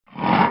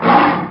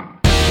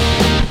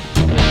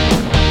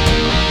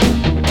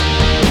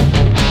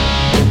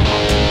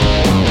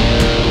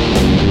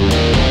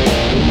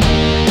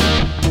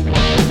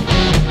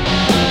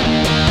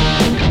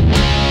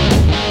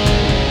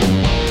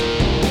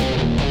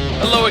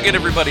again,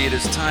 everybody. It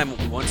is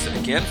time once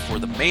again for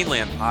the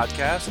Mainland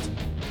Podcast.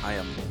 I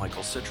am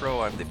Michael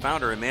Citro. I'm the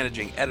founder and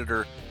managing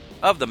editor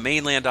of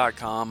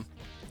themainland.com.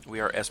 We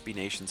are SB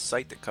Nation's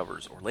site that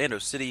covers Orlando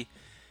City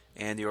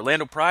and the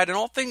Orlando Pride and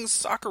all things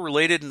soccer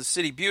related in the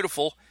city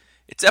beautiful.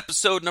 It's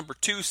episode number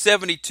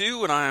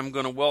 272, and I am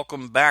going to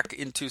welcome back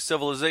into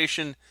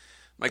civilization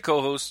my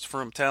co-host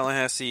from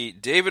Tallahassee,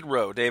 David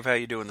Rowe. Dave, how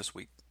you doing this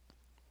week?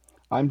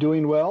 I'm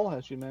doing well.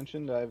 As you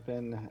mentioned, I've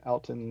been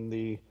out in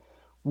the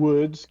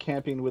woods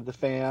camping with the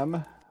fam.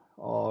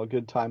 A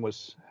good time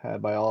was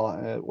had by all.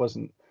 It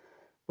wasn't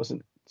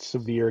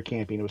severe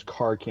camping. It was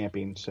car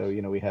camping. So,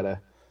 we had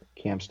a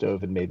camp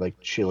stove and made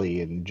like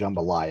chili and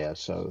jambalaya.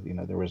 So,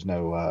 there was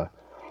no,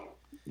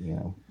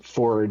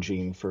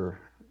 foraging for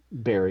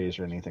berries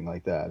or anything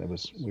like that.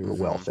 We were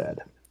well fed.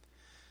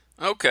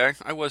 Okay.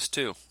 I was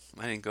too.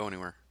 I didn't go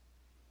anywhere.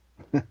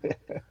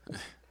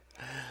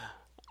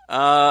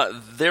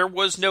 There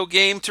was no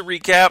game to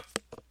recap.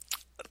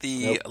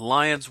 The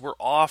Lions were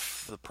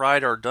off. The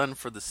Pride are done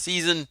for the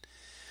season.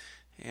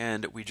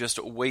 And we just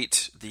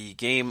await the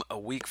game a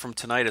week from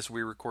tonight as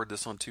we record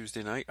this on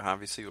Tuesday night.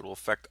 Obviously, it will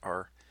affect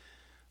our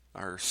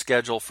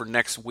schedule for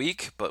next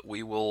week, but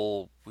we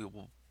will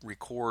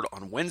record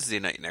on Wednesday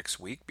night next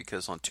week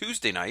because on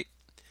Tuesday night,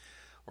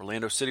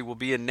 Orlando City will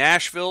be in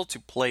Nashville to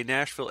play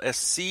Nashville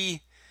SC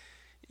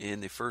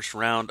in the first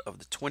round of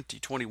the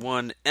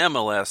 2021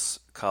 MLS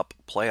Cup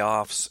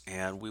playoffs,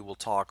 and we will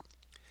talk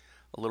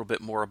a little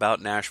bit more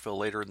about Nashville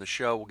later in the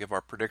show. We'll give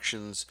our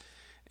predictions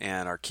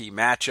and our key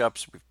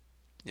matchups.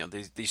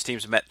 These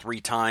teams have met 3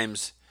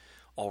 times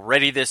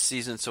already this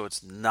season, so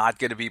it's not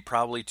going to be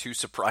probably too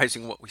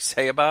surprising what we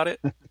say about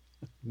it.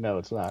 No,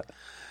 it's not.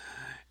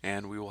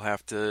 And we will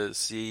have to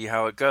see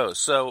how it goes.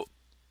 So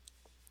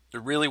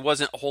there really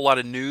wasn't a whole lot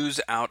of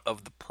news out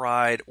of the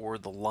Pride or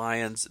the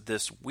Lions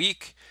this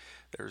week.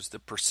 There's the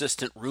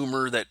persistent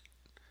rumor that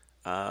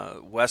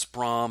West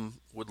Brom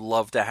would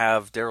love to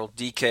have Daryl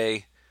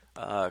Dike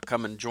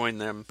come and join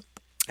them.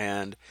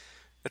 And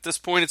at this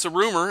point, it's a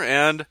rumor,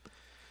 and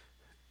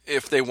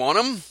if they want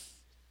him,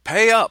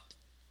 pay up.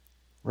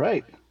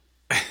 Right.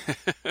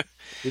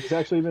 He's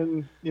actually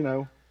been,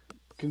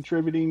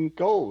 contributing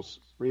goals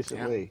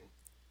recently.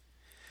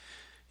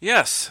 Yeah.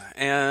 Yes,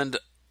 and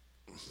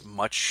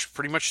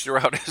pretty much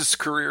throughout his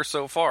career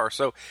so far.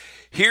 So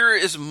here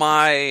is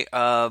my,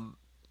 I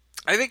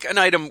think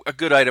a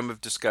good item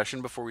of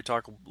discussion before we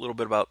talk a little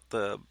bit about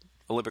the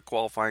Olympic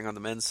qualifying on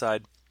the men's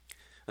side.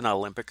 Not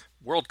Olympic,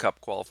 World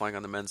Cup qualifying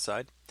on the men's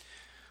side,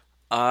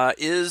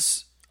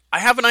 is I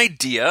have an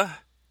idea.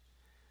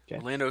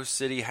 Okay. Orlando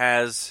City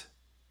has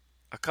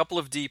a couple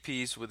of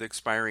DPs with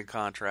expiring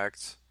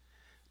contracts.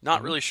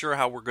 Not really sure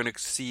how we're going to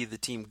see the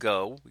team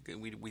go.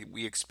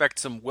 We expect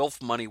some Wilf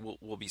money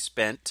will be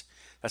spent.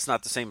 That's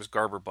not the same as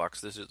Garber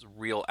bucks. This is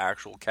real,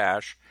 actual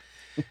cash.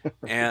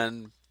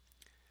 And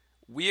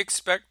we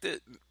expect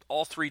that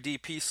all 3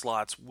 DP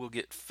slots will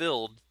get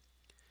filled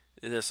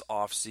this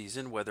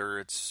offseason, whether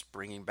it's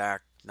bringing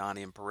back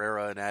Nani and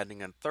Pereira and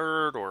adding a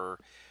third, or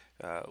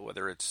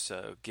whether it's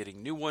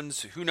getting new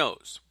ones. Who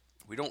knows?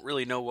 We don't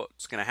really know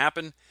what's going to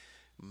happen.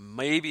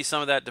 Maybe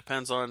some of that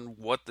depends on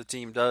what the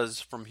team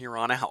does from here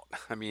on out.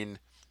 I mean,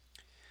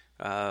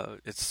 we're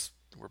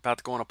about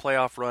to go on a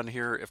playoff run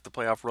here. If the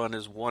playoff run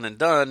is one and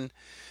done,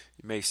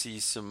 you may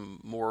see some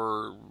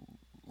more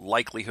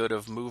likelihood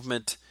of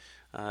movement.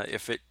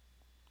 If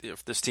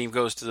this team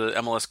goes to the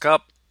MLS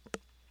Cup,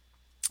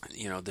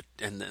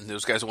 and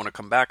those guys want to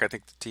come back, I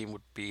think the team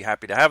would be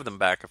happy to have them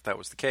back if that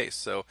was the case.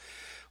 So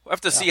we'll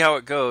have to see how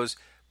it goes.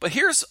 But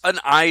here's an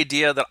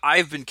idea that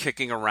I've been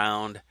kicking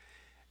around,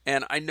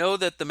 and I know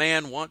that the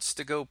man wants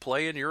to go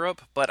play in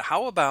Europe, but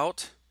how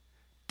about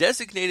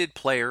designated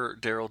player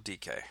Daryl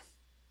Dike?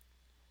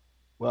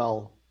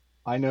 Well,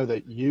 I know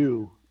that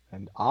you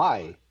and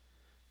I,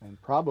 and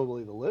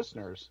probably the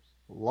listeners,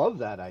 love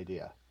that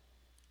idea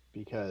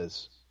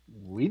because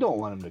we don't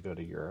want him to go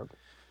to Europe.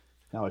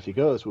 Now, if he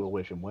goes, we'll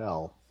wish him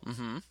well.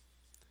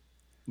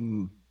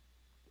 Mm-hmm.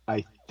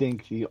 I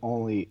think the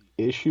only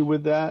issue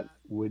with that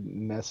wouldn't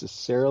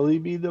necessarily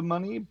be the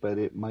money, but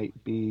it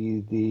might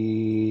be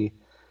the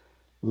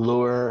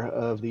lure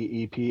of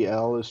the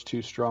EPL is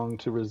too strong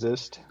to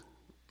resist.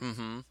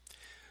 Mm-hmm.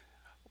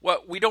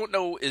 What we don't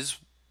know is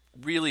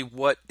really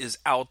what is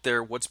out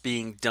there, what's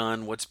being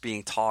done, what's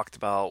being talked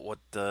about,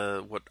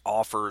 what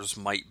offers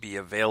might be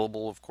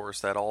available. Of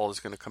course, that all is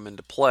going to come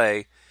into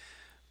play,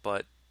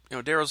 but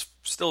Daryl's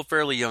still a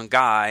fairly young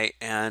guy,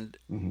 and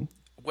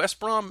West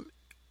Brom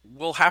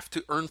will have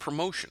to earn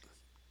promotion.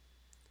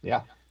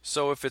 Yeah.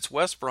 So if it's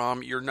West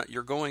Brom, you're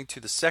going to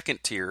the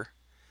second tier.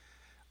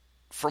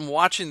 From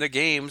watching the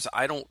games,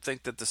 I don't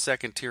think that the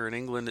second tier in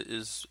England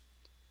is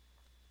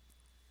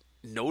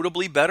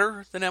notably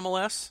better than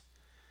MLS.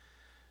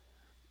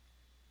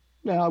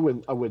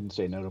 No, I wouldn't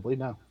say notably,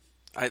 no.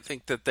 I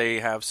think that they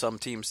have some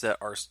teams that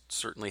are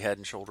certainly head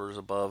and shoulders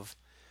above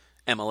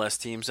MLS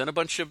teams, and a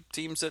bunch of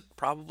teams that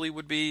probably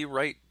would be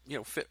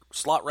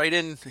slot right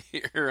in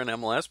here in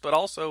MLS, but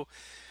also,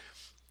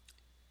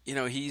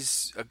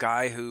 he's a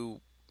guy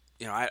who,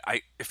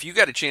 if you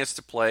got a chance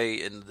to play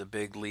in the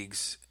big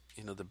leagues,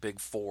 the big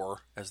four,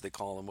 as they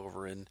call them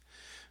over in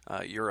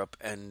Europe,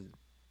 and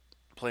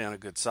play on a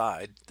good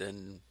side,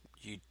 then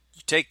you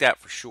take that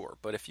for sure.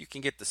 But if you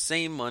can get the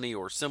same money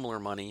or similar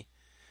money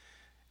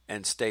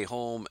and stay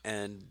home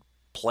and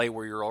play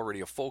where you're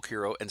already a folk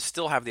hero and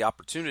still have the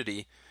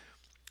opportunity,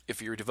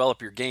 if you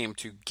develop your game,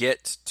 to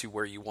get to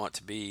where you want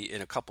to be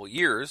in a couple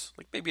years,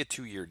 like maybe a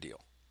 2-year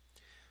deal.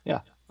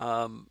 Yeah.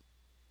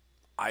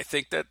 I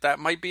think that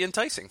might be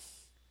enticing.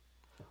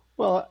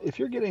 Well, if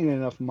you're getting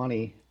enough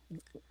money,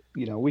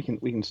 we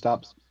can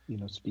stop,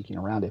 speaking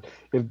around it.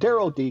 If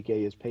Daryl Dike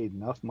is paid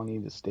enough money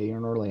to stay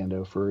in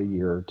Orlando for a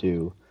year or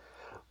two,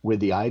 with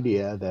the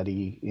idea that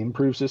he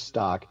improves his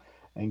stock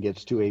and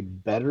gets to a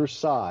better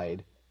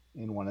side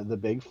in one of the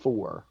big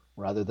four,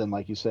 rather than,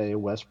 like you say,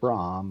 West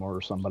Brom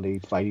or somebody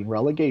fighting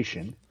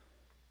relegation,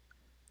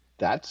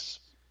 that's,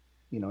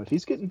 if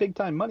he's getting big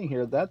time money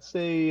here, that's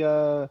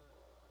I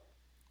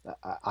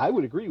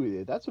would agree with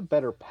you. That's a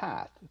better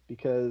path,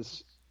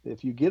 because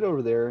if you get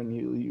over there and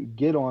you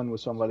get on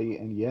with somebody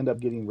and you end up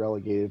getting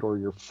relegated, or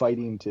you're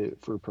fighting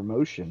for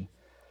promotion,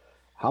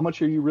 how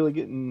much are you really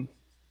getting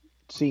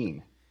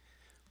seen?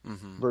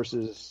 Mm-hmm.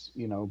 Versus,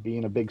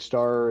 being a big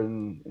star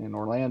in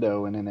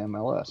Orlando and in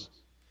MLS.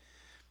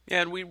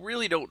 Yeah, and we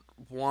really don't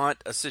want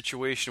a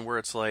situation where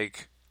it's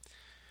like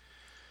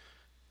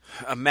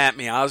a Matt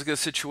Miazga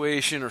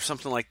situation or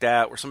something like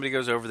that, where somebody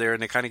goes over there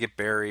and they kind of get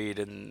buried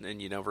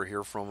and you never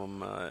hear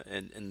from them,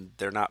 and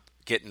they're not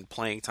getting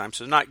playing time.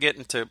 So they're not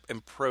getting to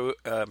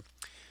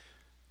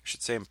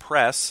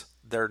impress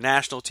their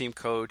national team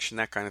coach and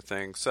that kind of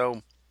thing.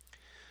 So,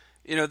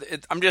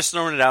 I'm just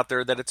throwing it out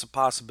there that it's a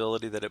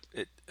possibility that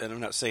it and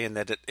I'm not saying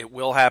that it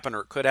will happen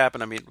or it could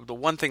happen. I mean, the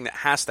one thing that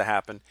has to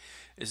happen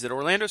is that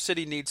Orlando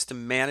City needs to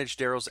manage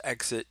Daryl's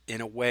exit in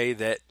a way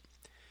that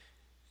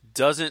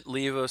doesn't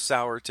leave a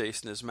sour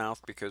taste in his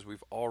mouth, because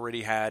we've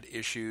already had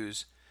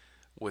issues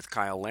with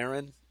Kyle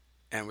Larin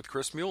and with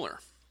Chris Mueller.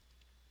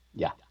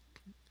 Yeah.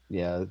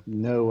 Yeah,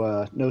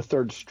 no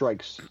third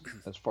strikes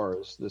as far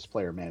as this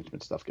player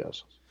management stuff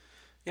goes.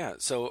 Yeah,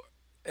 so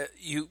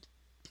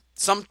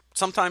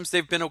sometimes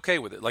they've been okay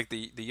with it. Like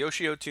the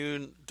Yoshi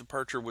Otun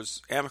departure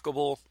was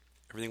amicable,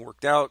 everything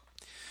worked out,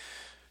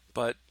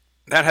 but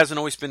that hasn't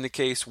always been the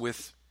case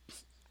with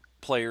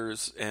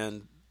players.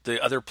 And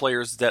the other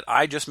players that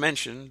I just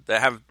mentioned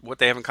that have what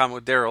they have in common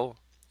with Daryl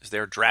is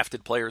they're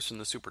drafted players from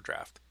the Super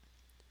Draft.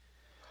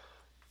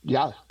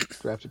 Yeah,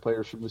 drafted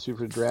players from the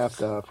Super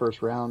Draft,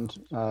 first round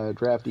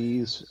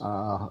draftees,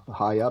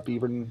 high up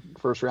even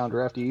first round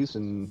draftees,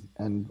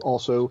 and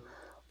also,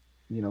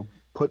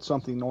 put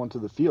something onto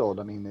the field.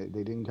 I mean,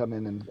 they didn't come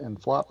in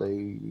and flop.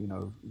 They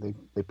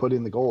put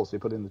in the goals, they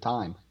put in the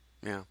time.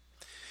 Yeah.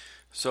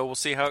 So we'll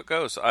see how it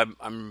goes.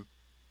 I'm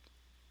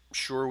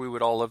sure we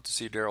would all love to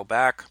see Daryl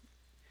back,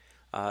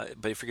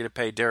 but if you're going to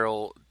pay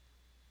Daryl,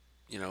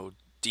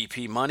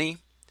 DP money,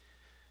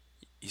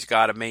 he's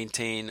got to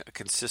maintain a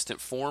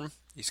consistent form.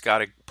 He's got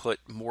to put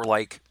more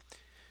like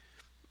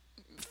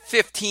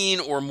 15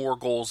 or more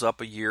goals up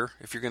a year.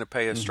 If you're going to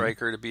pay a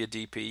striker to be a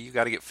DP, you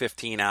got to get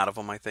 15 out of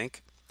him, I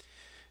think.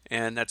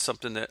 And that's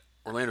something that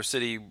Orlando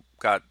City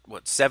got,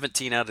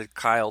 17 out of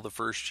Kyle the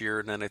first year,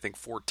 and then I think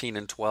 14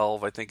 and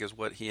 12, I think, is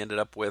what he ended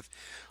up with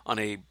on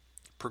a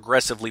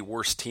progressively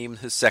worse team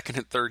his second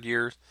and third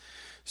years.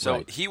 So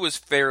right. He was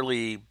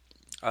fairly,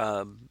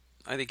 I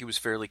think he was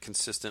fairly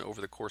consistent over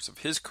the course of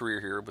his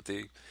career here, with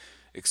the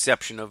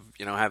exception of,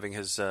 having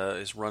his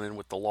run-in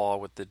with the law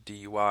with the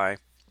DUI,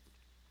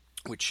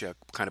 which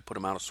kind of put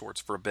him out of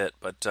sorts for a bit.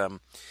 But,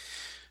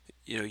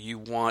 you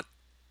want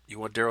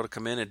Daryl to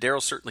come in, and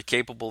Daryl's certainly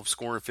capable of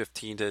scoring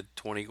 15 to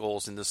 20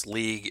 goals in this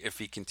league if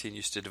he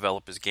continues to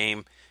develop his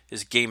game.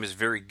 His game is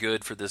very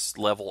good for this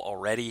level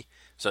already,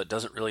 so it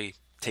doesn't really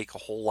take a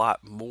whole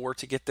lot more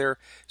to get there.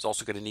 He's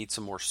also going to need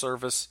some more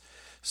service,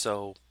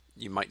 so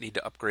you might need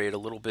to upgrade a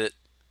little bit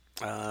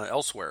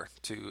elsewhere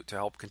to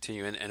help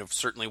continue. And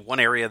certainly one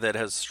area that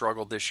has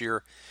struggled this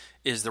year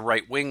is the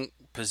right wing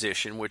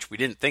position, which we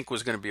didn't think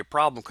was going to be a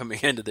problem coming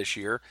into this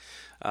year.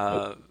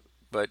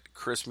 But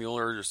Chris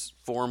Mueller's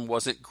form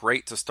wasn't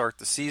great to start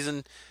the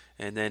season,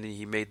 and then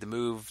he made the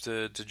move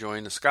to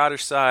join the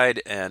Scottish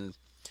side, and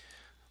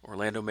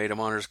Orlando made him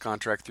honor his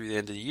contract through the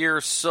end of the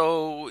year.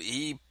 So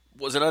he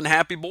was an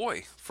unhappy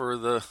boy for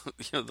the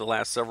the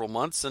last several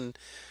months, and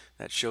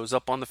that shows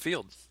up on the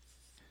field.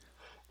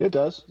 It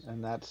does,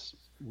 and that's,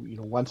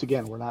 once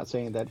again, we're not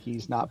saying that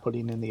he's not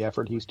putting in the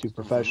effort. He's too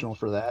professional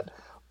for that.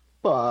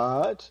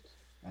 But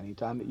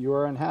anytime that you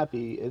are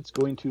unhappy, it's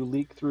going to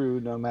leak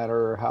through, no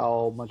matter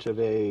how much of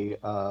a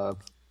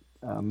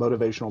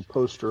motivational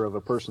poster of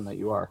a person that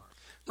you are.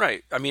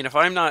 Right. I mean, if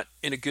I'm not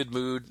in a good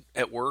mood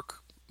at work,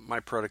 my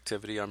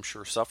productivity, I'm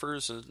sure,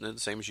 suffers, the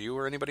same as you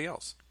or anybody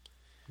else.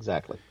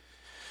 Exactly.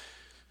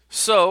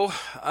 So,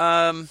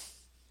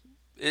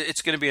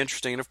 it's going to be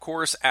interesting. And, of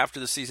course, after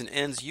the season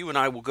ends, you and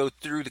I will go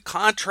through the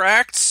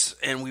contracts,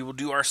 and we will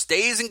do our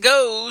stays and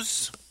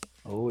goes.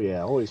 Oh,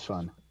 yeah. Always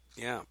fun.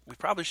 Yeah, we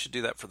probably should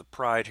do that for the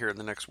Pride here in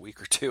the next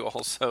week or two.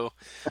 Also,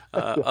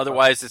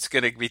 otherwise it's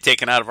going to be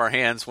taken out of our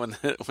hands when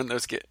when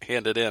those get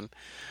handed in.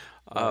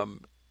 Right.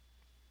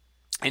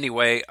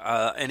 Anyway,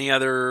 any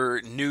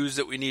other news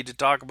that we need to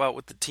talk about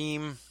with the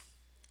team?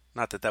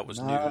 Not that that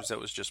was news. That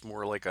was just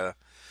more like a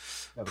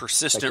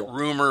persistent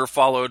rumor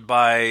followed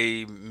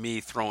by me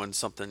throwing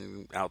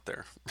something out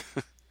there.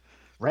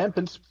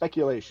 Rampant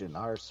speculation,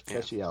 our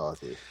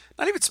speciality. Yeah.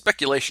 Not even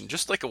speculation,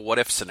 just like a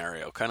what-if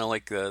scenario, kind of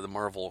like the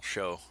Marvel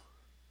show.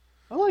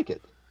 I like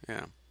it.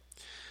 Yeah.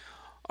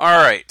 All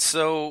right,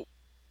 so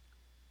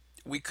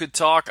we could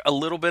talk a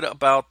little bit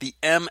about the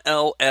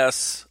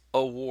MLS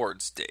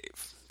awards,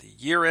 Dave. The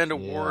year-end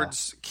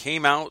awards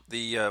came out.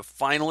 The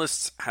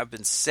finalists have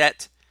been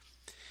set.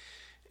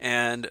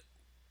 And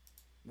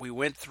we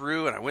went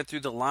through, and I went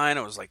through the line.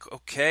 I was like,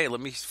 okay, let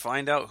me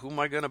find out who am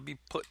I going to be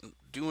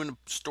doing a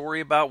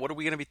story about. What are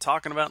we going to be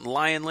talking about in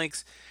Lion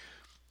Links?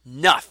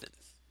 Nothing.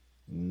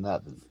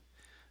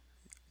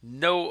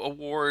 No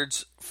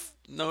awards.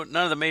 None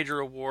of the major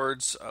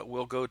awards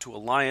will go to a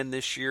Lion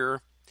this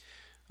year.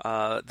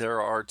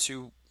 There are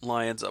 2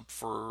 Lions up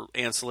for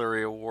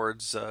ancillary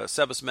awards.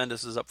 Sebas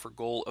Mendes is up for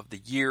Goal of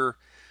the Year,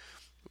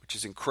 which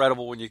is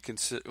incredible when you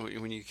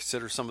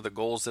consider some of the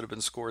goals that have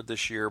been scored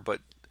this year.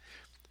 But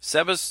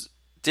Sebas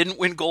didn't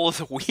win Goal of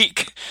the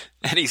Week,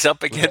 and he's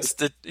up against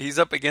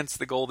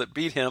the goal that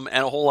beat him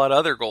and a whole lot of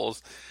other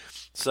goals.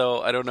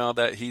 So I don't know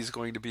that he's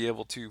going to be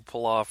able to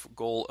pull off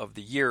Goal of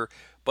the Year,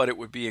 but it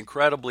would be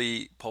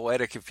incredibly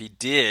poetic if he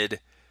did,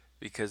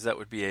 because that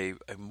would be a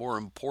more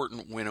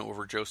important win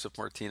over Joseph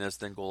Martinez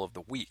than Goal of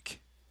the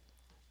Week.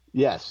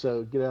 Yes,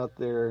 so get out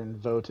there and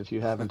vote if you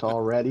haven't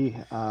already.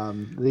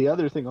 The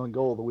other thing on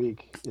Goal of the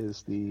Week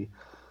is the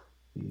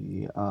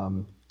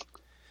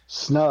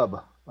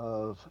snub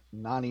of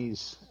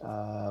Nani's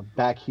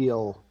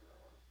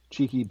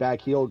cheeky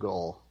back heel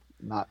goal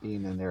not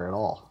being in there at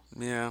all.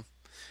 Yeah.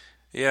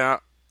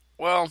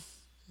 Well,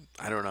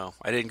 I don't know.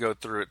 I didn't go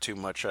through it too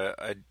much.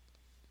 I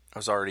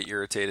was already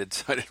irritated,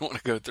 so I didn't want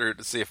to go through it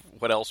to see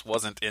what else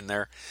wasn't in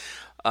there.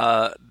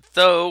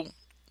 Though,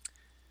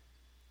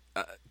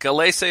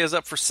 Galese is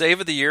up for Save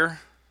of the Year.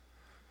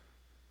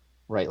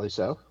 Rightly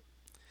so.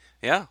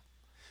 Yeah.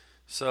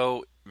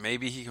 So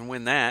maybe he can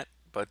win that.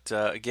 But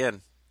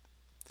again,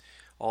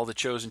 all the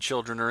chosen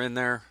children are in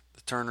there.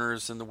 The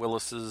Turners and the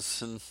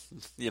Willises and,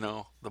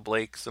 the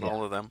Blakes and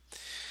all of them.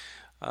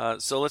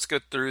 So let's go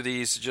through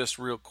these just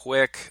real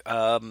quick.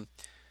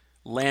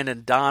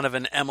 Landon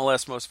Donovan,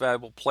 MLS Most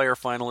Valuable Player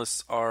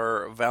finalists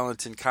are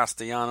Valentin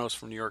Castellanos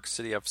from New York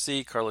City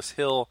FC, Carlos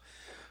Hill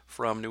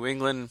from New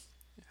England,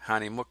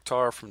 Hani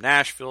Mukhtar from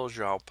Nashville,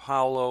 João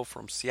Paulo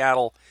from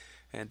Seattle,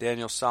 and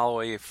Daniel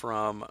Salway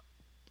from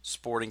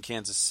Sporting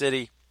Kansas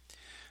City.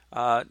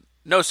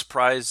 No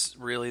surprise,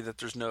 really, that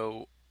there's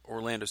no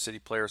Orlando City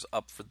players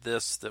up for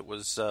this. That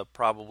was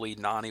probably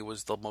Nani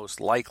was the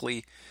most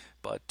likely,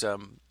 but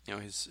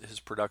his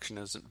production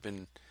hasn't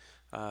been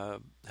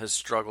has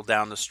struggled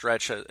down the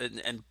stretch,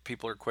 and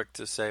people are quick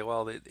to say,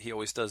 well, he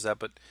always does that.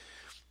 But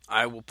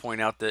I will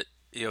point out that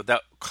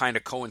that kind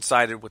of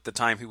coincided with the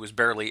time he was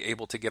barely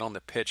able to get on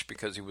the pitch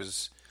because he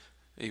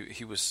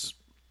was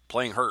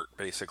playing hurt,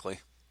 basically.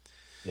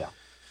 Yeah.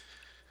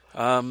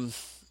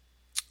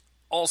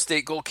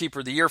 All-State Goalkeeper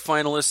of the Year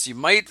finalists. You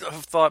might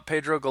have thought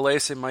Pedro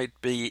Galese might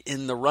be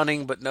in the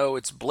running, but no,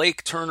 it's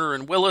Blake, Turner,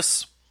 and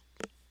Willis.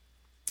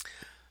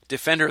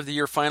 Defender of the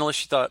Year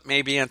finalist, you thought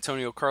maybe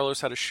Antonio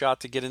Carlos had a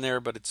shot to get in there,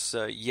 but it's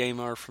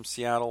Yamar from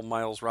Seattle,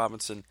 Miles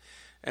Robinson,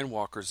 and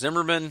Walker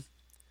Zimmerman.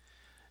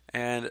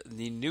 And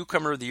the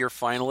Newcomer of the Year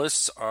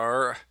finalists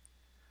are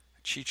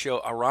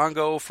Chicho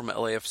Arango from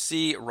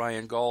LAFC,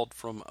 Ryan Gauld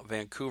from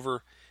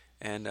Vancouver,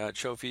 and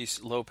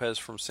Chofis Lopez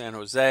from San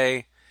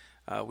Jose.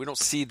 We don't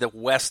see the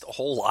West a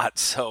whole lot,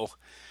 so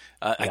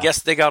I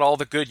guess they got all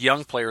the good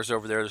young players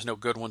over there. There's no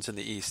good ones in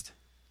the East.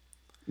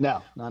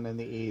 No, not in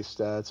the East.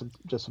 It's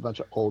just a bunch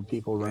of old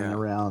people running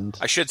around.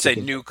 I should say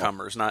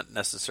newcomers, not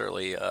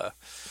necessarily.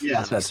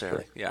 That's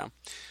true. Yeah.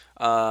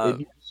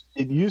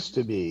 It used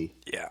to be.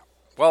 Yeah.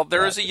 Well,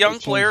 there is a young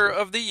player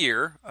of the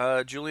year.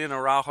 Julian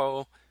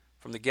Araujo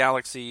from the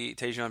Galaxy,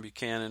 Tejan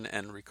Buchanan,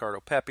 and Ricardo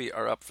Pepi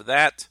are up for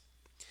that.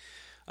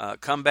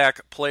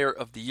 Comeback Player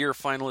of the Year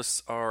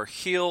finalists are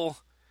Hill,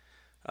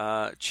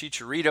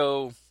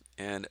 Chicharito,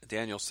 and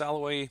Daniel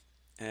Salway.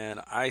 And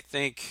I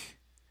think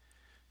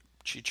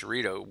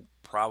Chicharito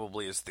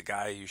probably is the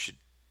guy you should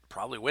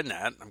probably win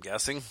that, I'm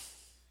guessing.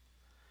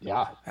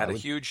 Yeah. Had a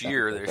huge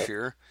year this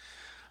year.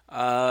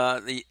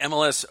 The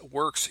MLS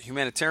Works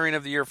Humanitarian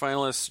of the Year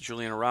finalists,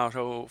 Julian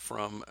Araujo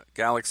from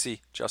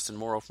Galaxy, Justin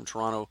Morrow from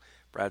Toronto,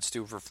 Brad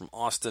Stuver from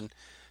Austin.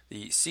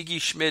 The Sigi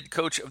Schmid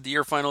Coach of the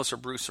Year finalists are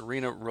Bruce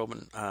Arena,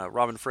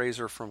 Robin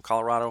Fraser from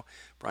Colorado,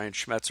 Brian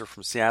Schmetzer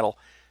from Seattle.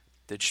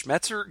 Did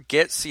Schmetzer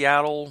get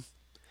Seattle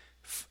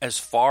as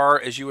far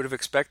as you would have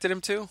expected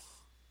him to?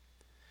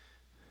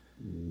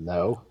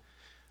 No.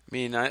 I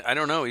mean, I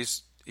don't know.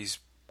 He's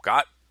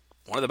got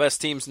one of the best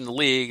teams in the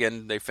league,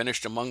 and they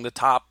finished among the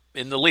top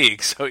in the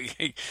league. So,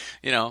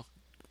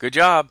 good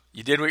job.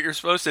 You did what you're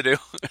supposed to do.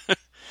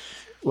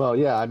 Well,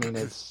 yeah, I mean,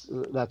 that's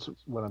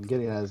what I'm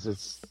getting at is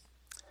it's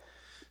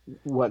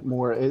what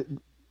more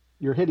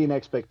you're hitting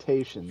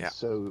expectations. Yeah.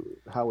 So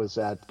how is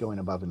that going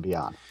above and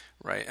beyond?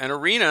 Right. And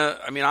Arena,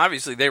 I mean,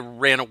 obviously they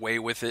ran away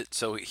with it,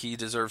 so he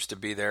deserves to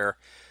be there.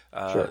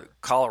 Sure.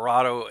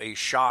 Colorado, a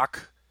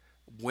shock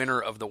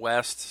winner of the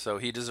West, so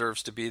he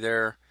deserves to be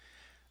there.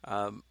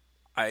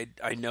 I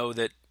know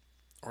that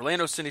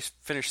Orlando City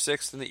finished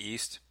sixth in the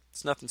East.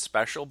 It's nothing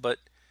special, but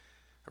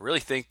I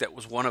really think that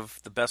was one of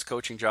the best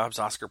coaching jobs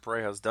Oscar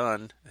Pereira's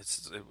done.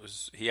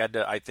 He had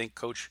to, I think,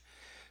 coach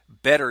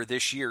better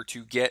this year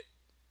to get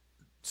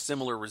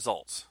similar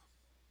results.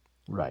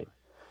 Right.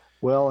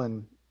 Well,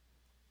 and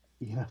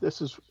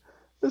this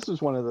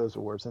is one of those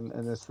awards, and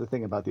that's the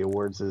thing about the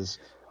awards is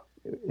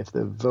if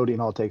the voting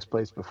all takes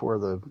place before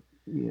the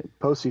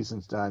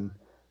postseason's done.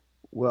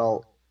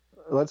 Well,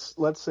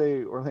 let's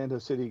say Orlando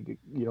City,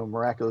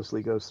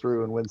 miraculously goes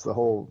through and wins the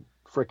whole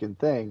frickin'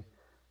 thing.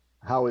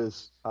 How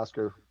is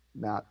Oscar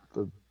not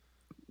the,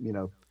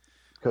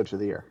 coach of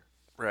the year?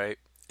 Right.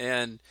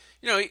 And,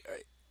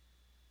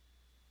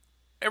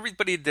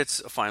 everybody that's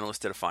a finalist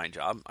did a fine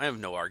job. I have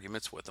no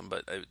arguments with them,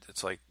 but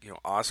it's like,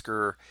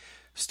 Oscar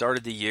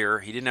started the year.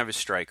 He didn't have his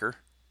striker.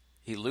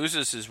 He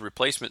loses his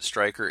replacement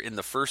striker in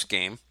the first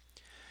game.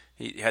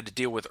 He had to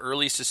deal with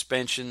early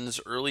suspensions,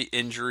 early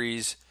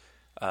injuries,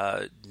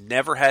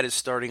 never had his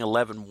starting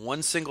 11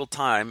 one single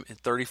time in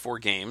 34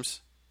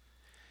 games,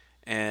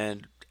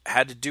 and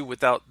had to do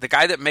without the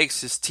guy that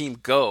makes his team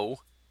go,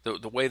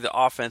 the way the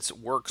offense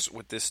works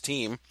with this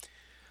team.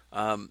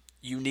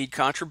 You need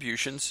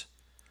contributions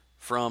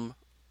from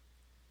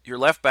your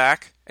left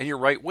back and your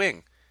right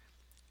wing.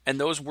 And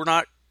those were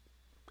not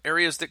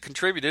areas that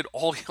contributed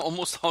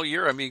almost all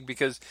year. I mean,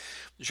 because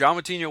João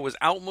Moutinho was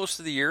out most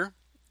of the year,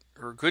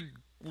 or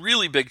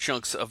really big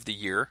chunks of the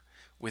year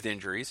with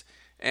injuries,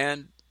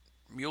 and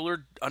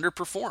Mueller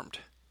underperformed.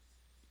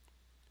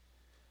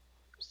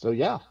 So,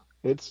 yeah,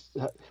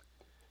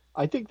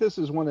 I think this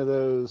is one of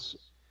those,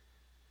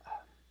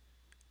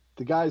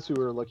 the guys who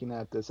are looking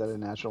at this at a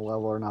national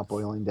level are not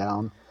boiling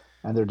down,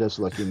 and they're just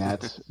looking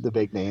at the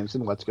big names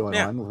and what's going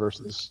on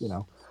versus,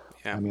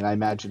 Yeah. I mean, I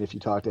imagine if you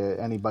talk to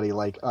anybody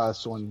like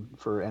us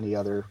for any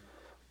other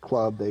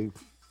club, they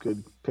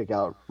could pick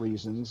out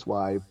reasons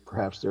why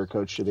perhaps their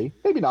coach should be.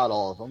 Maybe not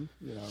all of them,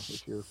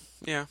 if you're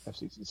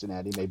FC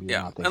Cincinnati, maybe you're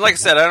not thinking. And like I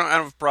said, I don't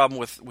have a problem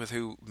with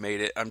who made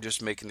it. I'm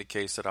just making the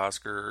case that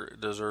Oscar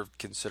deserved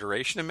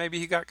consideration, and maybe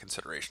he got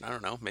consideration. I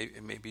don't know.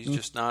 Maybe he's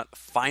just not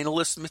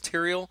finalist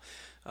material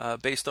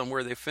based on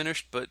where they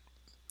finished. But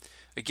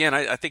again,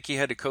 I think he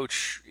had to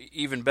coach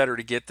even better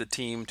to get the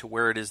team to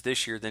where it is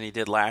this year than he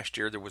did last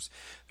year. There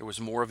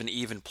was more of an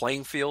even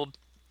playing field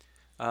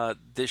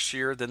this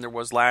year than there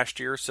was last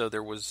year. So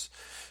there was,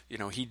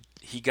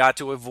 he got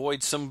to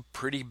avoid some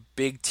pretty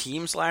big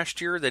teams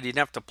last year that he didn't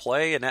have to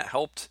play, and that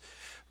helped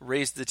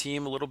raise the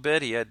team a little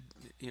bit. He had,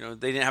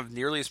 they didn't have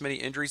nearly as many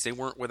injuries. They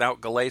weren't without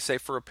Galese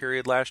for a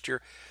period last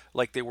year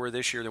like they were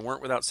this year. They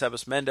weren't without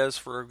Sebas Mendez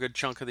for a good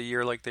chunk of the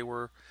year like they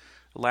were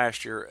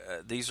last year.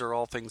 These are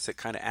all things that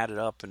kind of added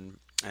up, and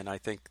I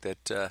think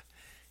that,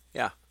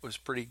 it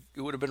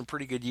would have been a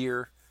pretty good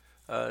year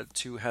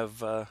to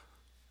have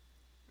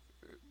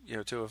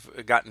to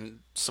have gotten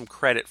some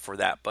credit for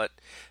that. But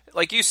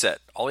like you said,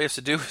 all he has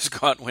to do is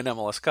go out and win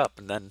MLS Cup,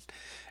 and then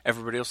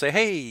everybody will say,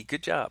 "Hey,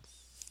 good job."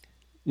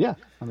 Yeah,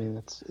 I mean,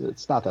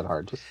 it's not that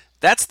hard.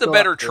 That's the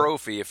better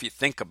trophy if you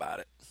think about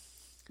it.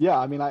 Yeah,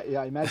 I mean,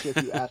 I imagine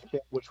if you ask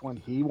him which one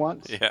he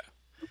wants, yeah, it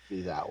would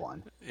be that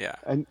one. Yeah,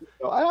 and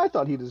I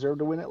thought he deserved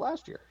to win it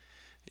last year.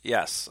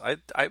 Yes,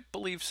 I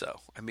believe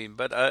so. I mean,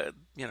 but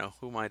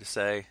who am I to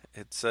say?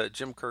 It's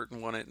Jim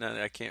Curtin won it, and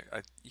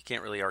you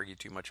can't really argue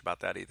too much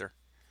about that either.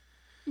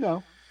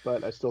 No,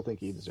 but I still think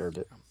he deserved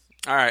it.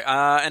 All right,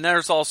 and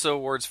there's also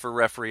awards for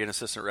referee and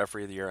assistant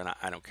referee of the year, and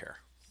I don't care.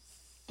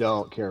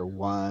 Don't care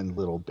one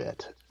little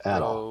bit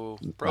at all.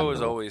 Pro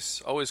is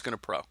always going to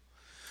pro.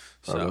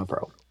 So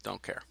pro.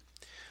 Don't care.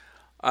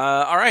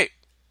 All right.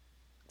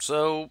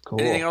 So cool.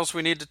 Anything else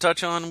we need to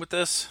touch on with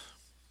this?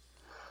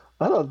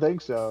 I don't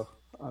think so.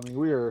 I mean,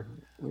 we were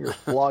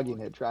flogging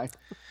it, trying.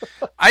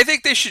 I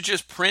think they should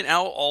just print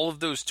out all of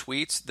those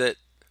tweets that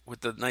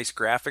with the nice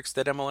graphics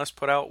that MLS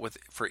put out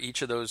for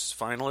each of those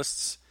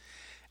finalists,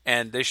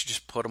 and they should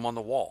just put them on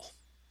the wall.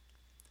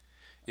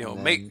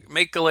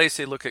 Make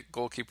Galese look at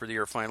goalkeeper of the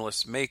year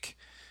finalists. Make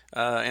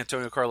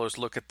Antonio Carlos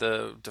look at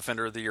the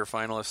defender of the year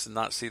finalists and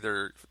not see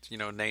their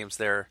names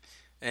there.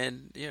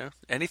 And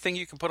anything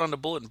you can put on the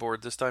bulletin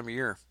board this time of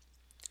year,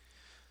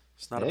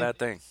 it's not a bad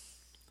thing.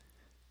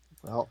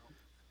 Well,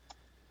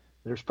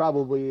 there's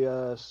probably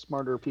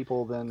smarter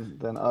people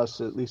than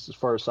us, at least as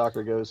far as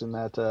soccer goes, in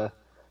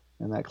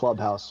that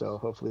clubhouse. So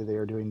hopefully they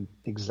are doing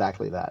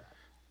exactly that.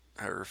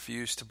 I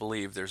refuse to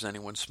believe there's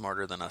anyone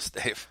smarter than us,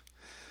 Dave.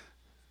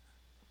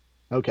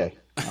 Okay,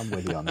 I'm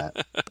with you on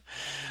that.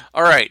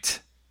 All right.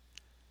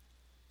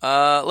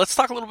 Let's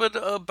talk a little bit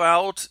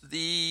about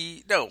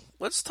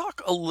let's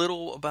talk a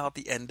little about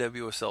the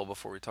NWSL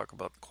before we talk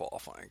about the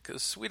qualifying,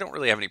 because we don't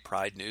really have any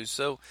Pride news.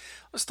 So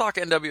let's talk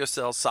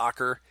NWSL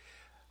soccer.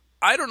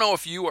 I don't know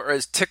if you are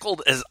as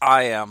tickled as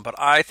I am, but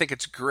I think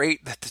it's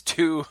great that the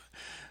two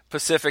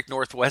Pacific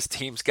Northwest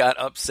teams got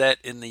upset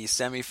in the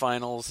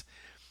semifinals,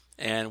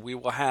 and we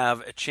will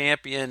have a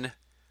champion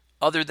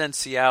other than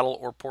Seattle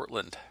or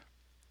Portland.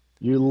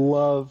 You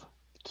love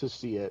to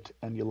see it,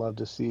 and you love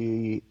to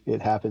see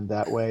it happen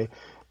that way.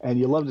 And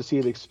you love to see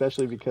it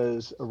especially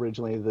because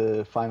originally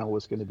the final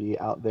was going to be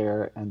out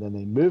there, and then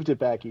they moved it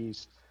back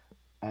east.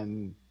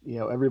 And,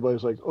 everybody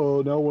was like,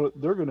 oh, no,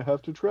 they're going to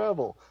have to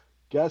travel.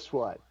 Guess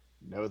what?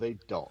 No, they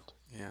don't.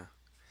 Yeah.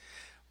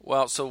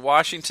 Well, so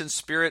Washington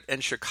Spirit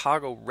and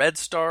Chicago Red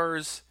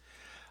Stars.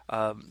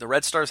 The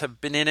Red Stars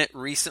have been in it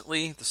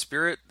recently. The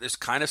Spirit is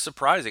kind of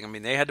surprising. I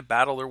mean, they had to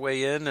battle their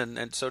way in,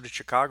 and so did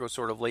Chicago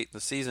sort of late in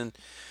the season,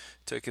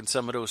 taking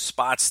some of those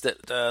spots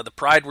that the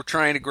Pride were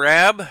trying to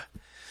grab.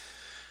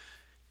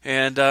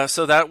 And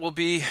so that'll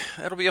be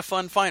a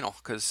fun final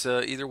because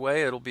either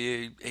way, it'll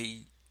be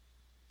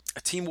a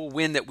team will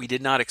win that we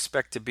did not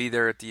expect to be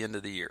there at the end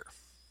of the year.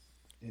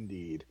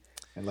 Indeed.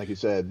 And like you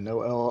said,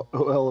 no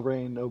OL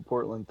Reign, no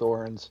Portland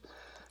Thorns.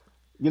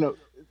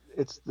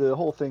 It's the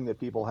whole thing that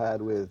people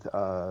had with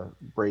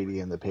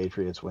Brady and the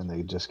Patriots when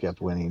they just kept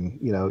winning.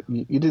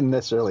 You didn't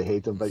necessarily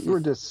hate them, but you were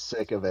just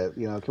sick of it.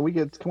 Can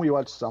we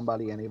watch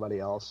anybody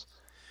else?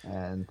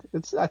 And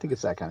I think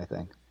it's that kind of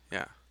thing.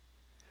 Yeah.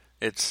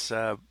 It's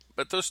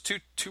but those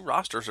two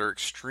rosters are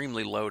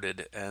extremely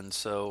loaded, and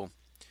so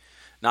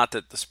not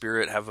that the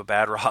Spirit have a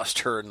bad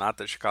roster, not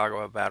that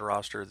Chicago have a bad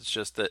roster. It's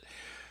just that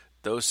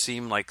those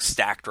seem like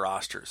stacked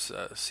rosters.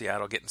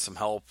 Seattle getting some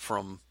help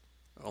from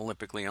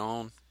Olympic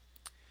Lyon,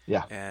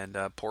 yeah, and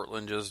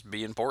Portland just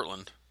being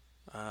Portland.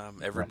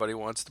 Everybody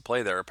wants to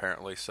play there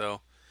apparently,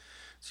 so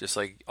it's just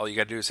like all you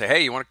got to do is say,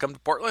 "Hey, you want to come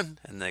to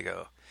Portland?" And they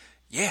go,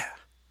 "Yeah,"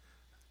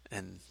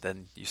 and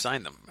then you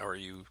sign them or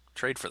you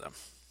trade for them.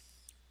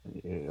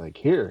 You're like,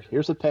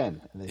 here's a pen.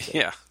 And they say,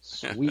 yeah.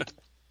 Sweet.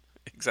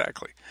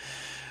 Exactly.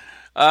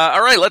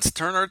 All right, let's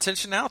turn our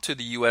attention now to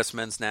the U.S.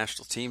 men's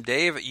national team.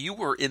 Dave, you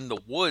were in the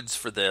woods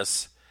for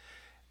this,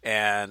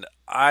 and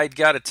I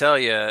got to tell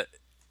you,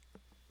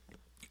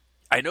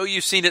 I know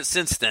you've seen it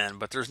since then,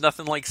 but there's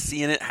nothing like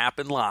seeing it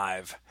happen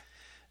live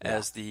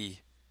as the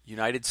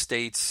United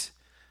States,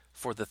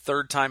 for the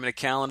third time in a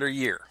calendar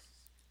year,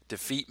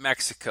 defeat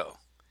Mexico.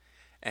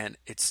 And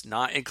it's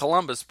not in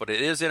Columbus, but it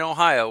is in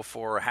Ohio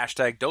for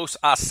hashtag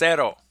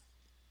 2-0.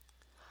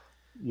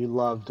 You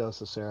love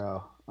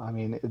 2-0. I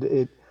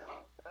mean,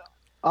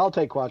 I'll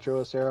take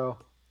 4-0,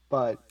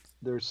 but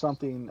there's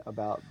something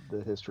about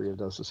the history of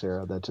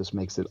 2-0 that just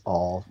makes it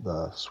all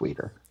the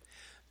sweeter.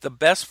 The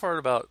best part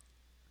about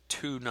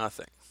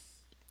 2-0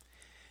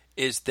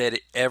 is that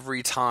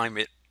every time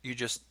you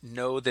just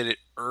know that it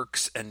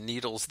irks and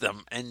needles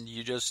them, and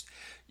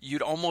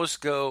you'd almost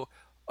go,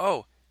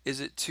 oh, is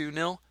it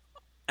 2-0?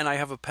 And I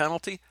have a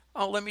penalty?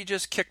 Oh, let me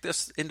just kick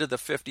this into the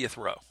 50th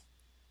row.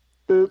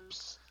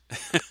 Oops.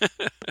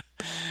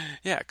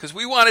 Yeah, because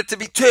we want it to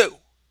be 2.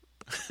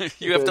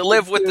 You have to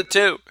live with the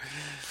 2.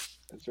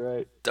 That's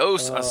right.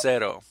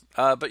 2-0.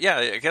 But yeah,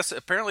 I guess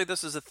apparently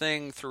this is a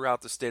thing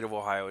throughout the state of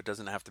Ohio. It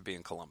doesn't have to be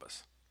in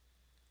Columbus.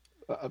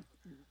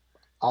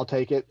 I'll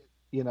take it.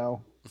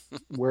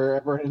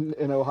 Wherever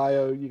in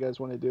Ohio you guys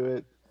want to do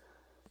it,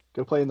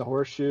 go play in the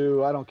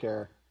horseshoe. I don't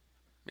care.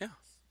 Yeah,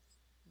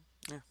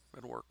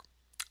 it'll work.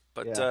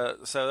 But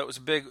so that was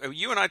a big.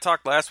 You and I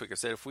talked last week. I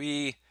said if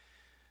we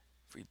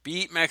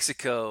beat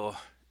Mexico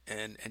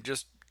and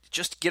just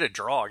get a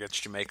draw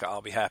against Jamaica,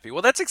 I'll be happy.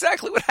 Well, that's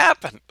exactly what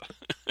happened.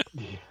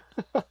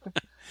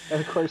 And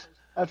of course,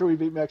 after we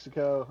beat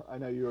Mexico, I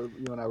know you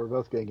and I were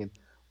both thinking,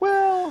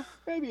 well,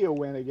 maybe a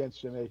win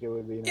against Jamaica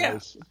would be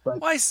nice.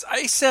 But well, I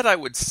said I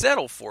would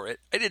settle for it.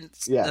 I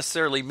didn't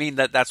necessarily mean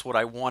that that's what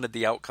I wanted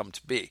the outcome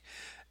to be.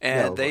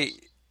 And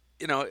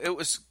it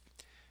was.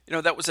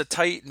 That was a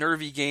tight,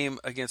 nervy game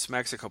against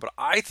Mexico. But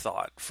I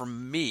thought, for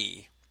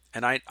me,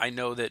 and I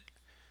know that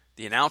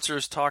the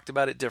announcers talked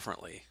about it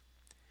differently.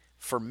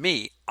 For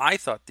me, I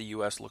thought the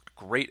U.S. looked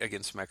great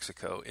against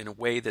Mexico in a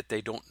way that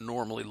they don't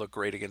normally look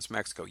great against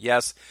Mexico.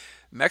 Yes,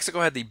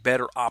 Mexico had the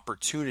better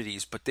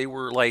opportunities, but they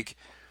were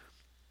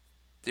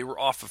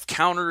off of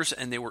counters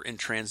and they were in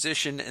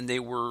transition and they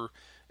were,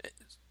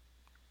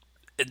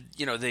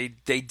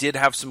 they did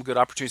have some good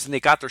opportunities and they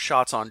got their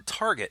shots on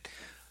target.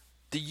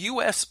 The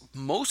U.S.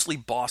 mostly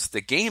bossed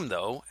the game,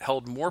 though,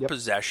 held more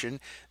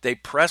possession. They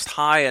pressed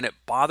high, and it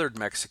bothered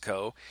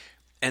Mexico.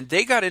 And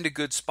they got into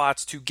good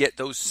spots to get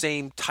those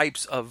same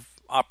types of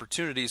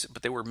opportunities,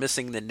 but they were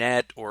missing the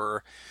net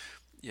or,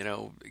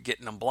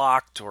 getting them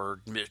blocked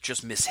or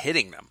just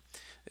mishitting them.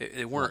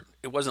 It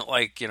wasn't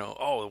like,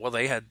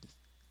 they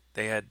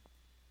had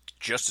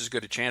just as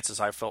good a chance as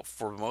I felt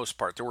for the most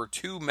part. There were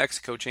 2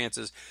 Mexico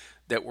chances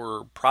that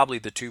were probably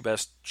the 2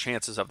 best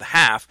chances of the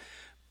half.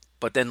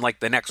 But then, like,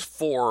 the next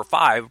 4 or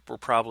 5 were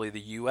probably the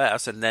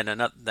U.S., and then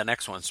the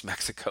next one's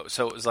Mexico.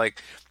 So it was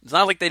like, it's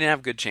not like they didn't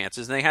have good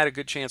chances. And they had a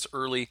good chance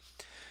early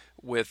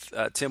with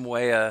Tim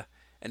Weah,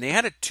 and they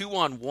had a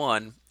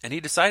 2-on-1, and he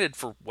decided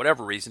for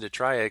whatever reason to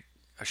try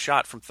a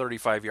shot from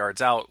 35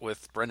 yards out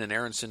with Brendan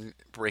Aronson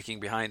breaking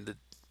behind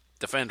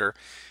defender,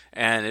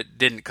 and it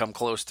didn't come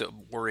close to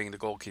worrying the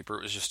goalkeeper.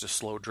 It was just a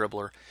slow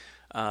dribbler.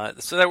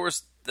 So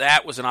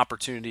that was an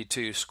opportunity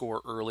to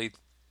score early.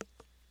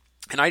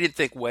 And I didn't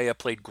think Weah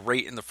played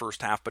great in the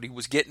first half, but he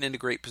was getting into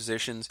great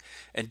positions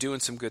and doing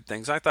some good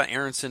things. I thought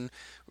Aronson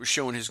was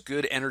showing his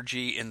good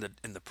energy in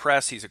the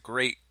press. He's a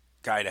great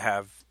guy to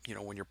have,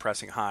 when you're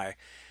pressing high.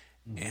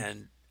 Mm-hmm.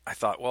 And I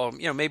thought, well,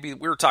 maybe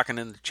we were talking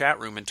in the chat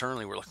room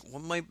internally. We're like,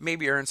 well,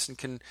 maybe Aronson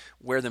can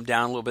wear them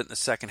down a little bit in the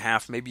second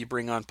half. Maybe you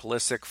bring on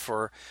Pulisic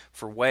for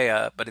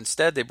Weah, but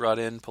instead they brought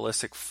in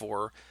Pulisic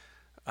for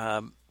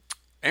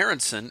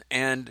Aronson,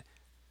 and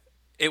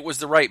it was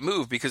the right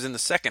move because in the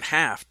second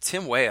half,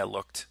 Tim Weah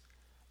looked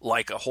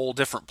like a whole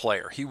different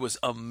player. He was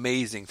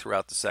amazing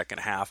throughout the second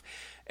half,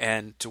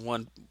 and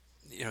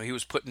he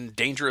was putting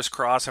dangerous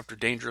cross after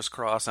dangerous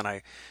cross, and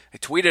I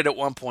tweeted at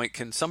one point,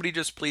 can somebody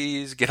just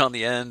please get on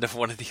the end of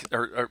one of these,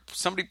 or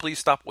somebody please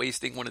stop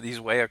wasting one of these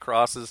Weah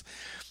crosses?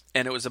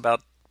 And it was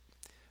about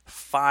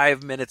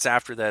 5 minutes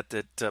after that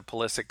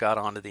Pulisic got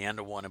onto the end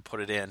of one and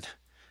put it in.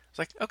 I was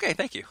like, okay,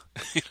 thank you.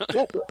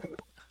 Yeah.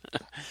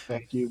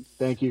 Thank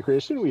you,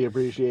 Christian. We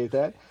appreciate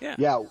that.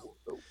 Yeah,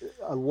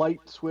 a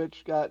light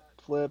switch got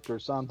flipped or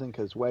something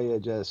because Weah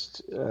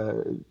just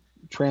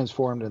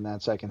transformed in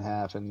that second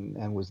half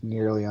and was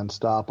nearly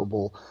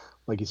unstoppable.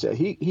 Like you said,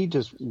 he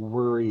just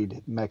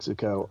worried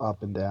Mexico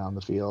up and down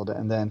the field.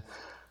 And then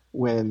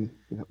when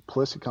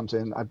Pulisic comes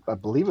in, I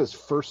believe his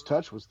first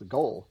touch was the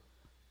goal,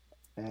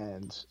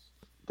 and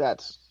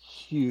that's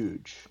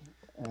huge.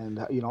 And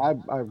I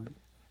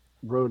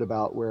wrote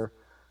about where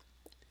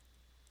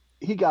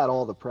he got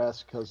all the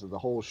press because of the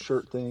whole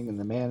shirt thing and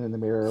the man in the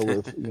mirror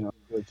with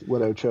with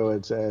what Ochoa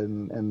had said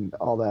and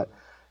all that.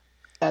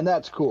 And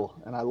that's cool,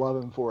 and I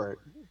love him for it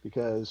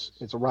because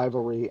it's a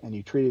rivalry and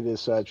you treat it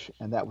as such,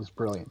 and that was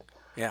brilliant.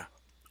 Yeah.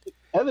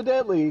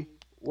 Evidently,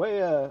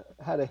 Weah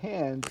had a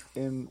hand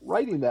in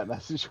writing that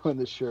message on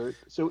the shirt,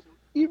 so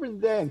even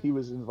then he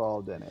was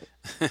involved in it,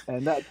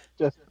 and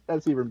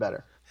that's even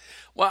better.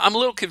 Well, I'm a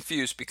little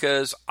confused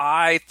because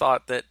I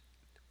thought that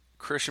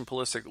Christian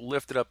Pulisic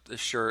lifted up the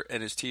shirt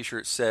and his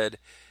T-shirt said,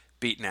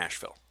 "Beat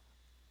Nashville."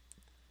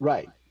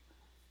 Right.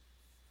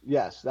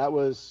 Yes, that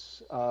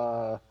was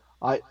the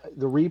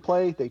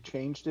replay. They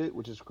changed it,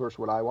 which is of course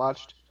what I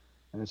watched,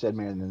 and it said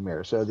 "Man in the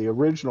Mirror." So the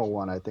original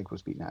one, I think,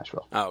 was "Beat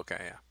Nashville." Oh, okay,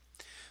 yeah.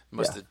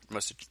 Must have.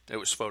 It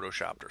was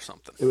photoshopped or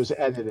something. It was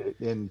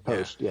edited in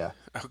post. Yeah.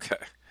 Okay.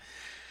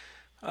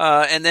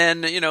 And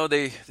then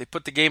they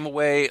put the game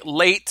away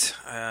late.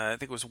 I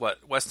think it was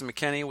Weston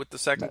McKennie with the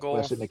second goal.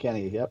 Weston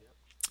McKennie, yep.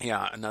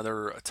 Yeah,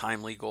 another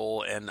timely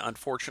goal, and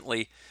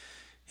unfortunately,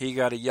 he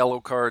got a yellow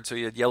card, so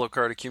he had yellow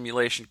card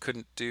accumulation.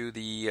 Couldn't do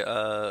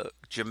the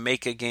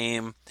Jamaica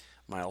game.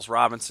 Miles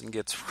Robinson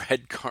gets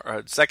red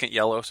card, second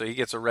yellow, so he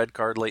gets a red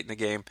card late in the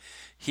game.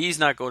 He's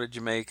not going to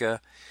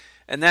Jamaica,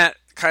 and that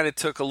kind of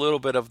took a little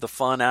bit of the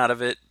fun out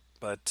of it.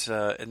 But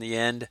in the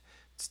end,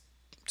 it's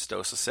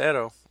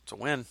 2-0. It's a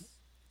win.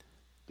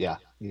 Yeah,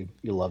 you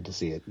love to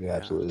see it. You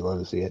absolutely love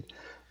to see it.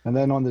 And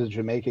then on the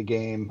Jamaica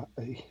game.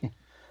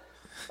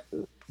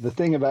 The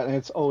thing about, and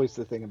it's always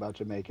the thing about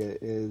Jamaica,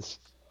 is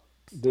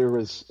there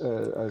was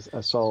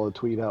I saw a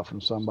tweet out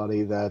from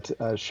somebody that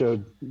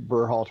showed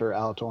Berhalter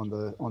out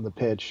on the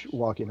pitch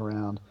walking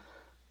around,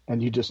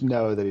 and you just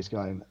know that he's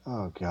going,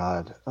 oh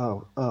God,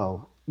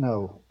 oh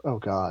no, oh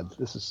God,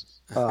 this is,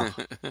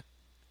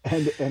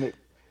 and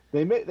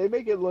they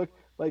make it look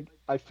like,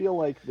 I feel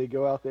like they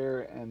go out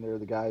there and they're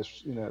the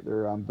guys,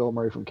 they're Bill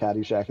Murray from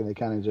Caddyshack, and they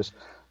kind of just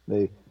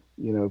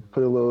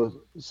put a little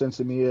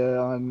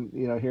sensimilla on,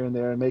 here and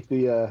there, and make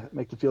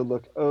the field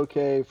look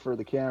okay for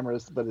the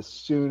cameras. But as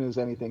soon as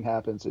anything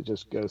happens, it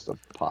just goes to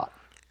pot.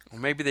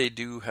 Well, maybe they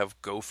do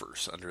have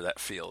gophers under that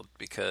field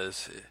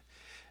because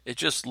it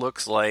just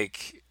looks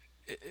like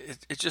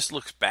it just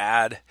looks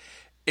bad.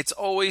 It's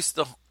always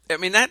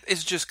that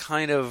is just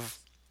kind of,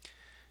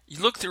 you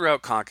look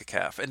throughout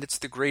CONCACAF, and it's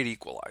the great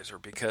equalizer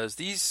because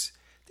these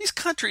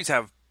countries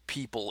have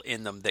people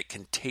in them that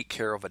can take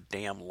care of a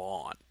damn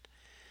lawn.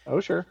 Oh,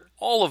 sure.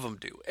 All of them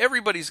do.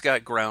 Everybody's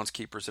got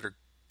groundskeepers that are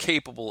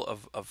capable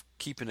of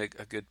keeping a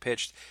good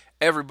pitch.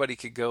 Everybody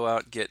could go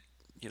out and get,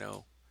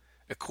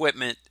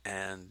 equipment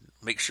and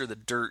make sure the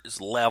dirt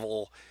is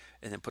level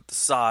and then put the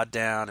sod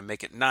down and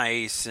make it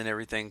nice and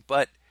everything.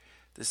 But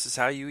this is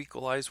how you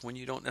equalize when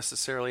you don't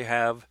necessarily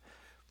have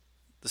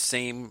the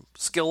same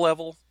skill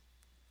level.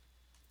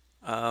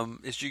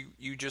 Is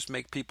you just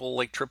make people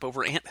like trip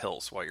over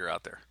anthills while you're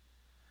out there.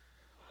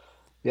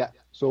 Yeah.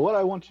 So what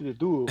I want you to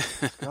do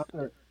is go out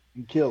there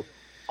and kill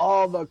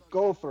all the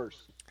gophers.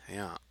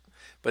 Yeah.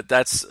 But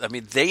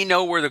they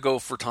know where the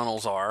gopher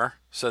tunnels are,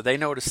 so they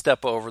know to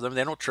step over them.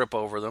 They don't trip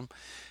over them.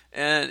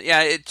 And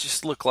yeah, it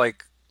just looked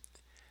like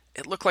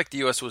the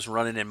U.S. was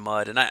running in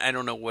mud. And I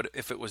don't know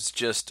if it was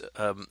just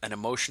an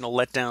emotional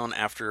letdown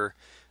after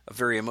a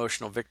very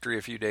emotional victory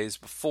a few days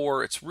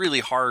before. It's really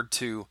hard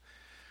to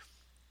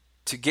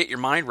get your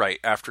mind right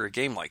after a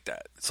game like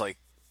that. It's like,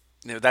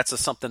 that's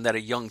something that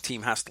a young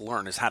team has to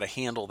learn, is how to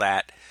handle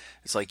that.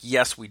 It's like,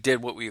 yes, we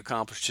did what we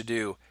accomplished to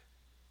do.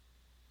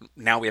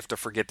 now we have to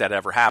forget that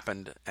ever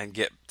happened and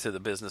get to the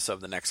business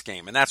of the next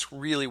game. And that's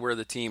really where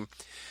the team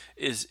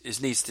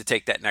is needs to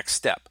take that next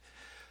step.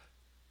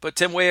 But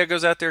Tim Weah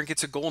goes out there and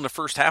gets a goal in the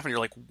first half, and you're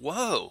like,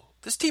 whoa,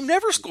 this team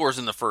never scores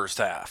in the first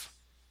half.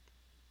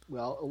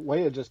 Well,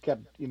 Weah just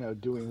kept,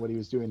 doing what he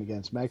was doing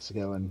against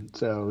Mexico, and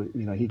so,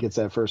 he gets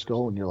that first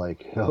goal, and you're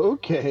like,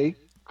 okay,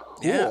 cool.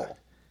 Yeah.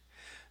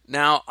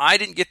 Now, I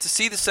didn't get to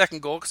see the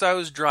second goal because I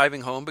was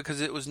driving home because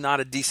it was not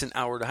a decent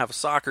hour to have a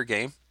soccer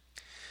game.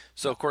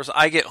 So, of course,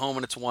 I get home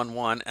and it's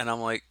 1-1, and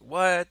I'm like,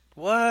 what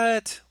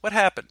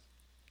happened?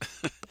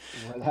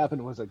 What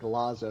happened was a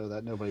golazo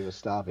that nobody was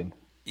stopping.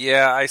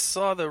 Yeah, I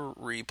saw the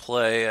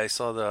replay. I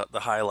saw the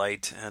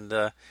highlight, and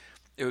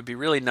it would be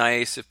really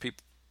nice if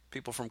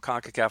people from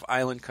CONCACAF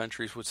island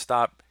countries would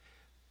stop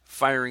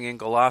firing in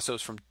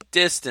golazos from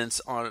distance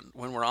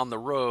when we're on the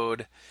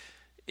road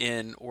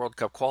in World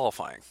Cup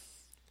qualifying.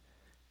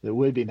 It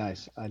would be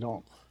nice. I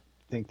don't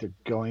think they're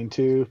going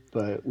to,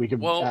 but we could.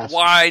 Well, ask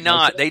why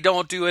not? They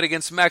don't do it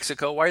against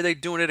Mexico. Why are they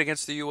doing it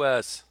against the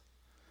U.S.?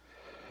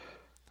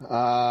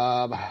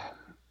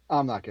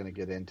 I'm not going to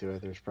get into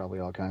it. There's probably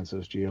all kinds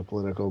of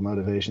geopolitical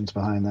motivations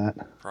behind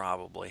that.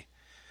 Probably.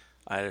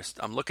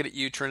 I'm looking at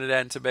you,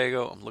 Trinidad and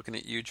Tobago. I'm looking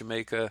at you,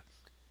 Jamaica.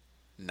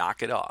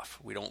 Knock it off.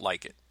 We don't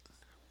like it.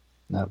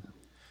 Nope.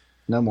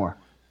 No more.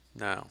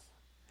 No.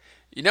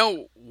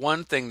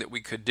 One thing that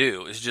we could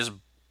do is just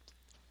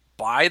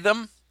buy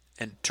them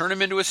and turn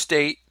them into a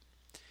state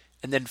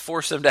and then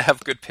force them to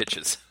have good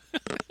pitches.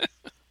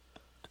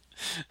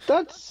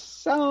 That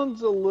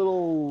sounds a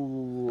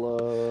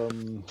little...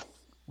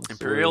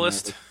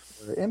 imperialist?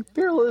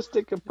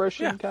 Imperialistic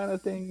oppression kind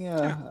of thing,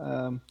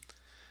 yeah.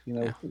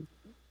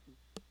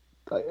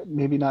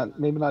 Maybe not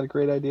a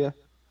great idea.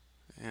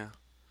 Yeah.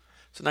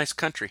 It's a nice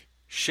country.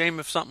 Shame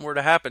if something were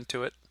to happen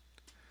to it.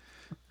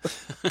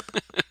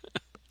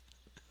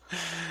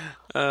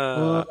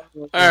 All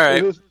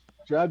right.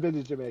 I've been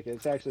to Jamaica.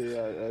 It's actually,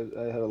 I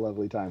had a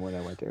lovely time when I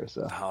went there.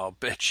 So I'll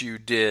bet you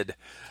did.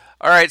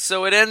 All right,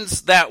 so it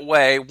ends that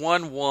way,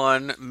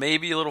 1-1.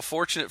 Maybe a little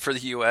fortunate for the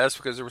U.S.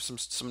 because there were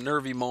some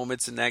nervy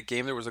moments in that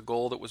game. There was a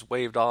goal that was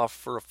waved off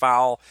for a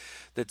foul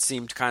that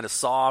seemed kind of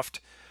soft.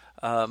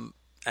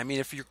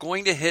 If you're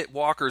going to hit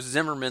Walker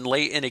Zimmerman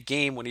late in a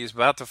game when he's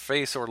about to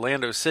face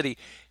Orlando City,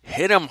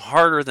 hit him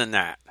harder than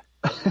that.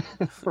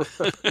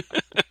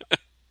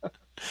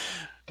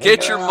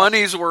 Get your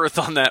money's worth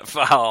on that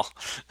foul.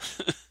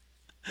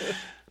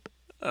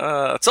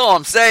 That's all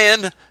I'm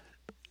saying.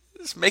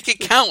 Just make it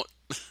count.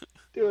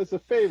 Do us a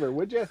favor,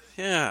 would you?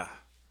 Yeah.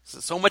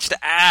 So much to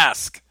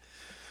ask.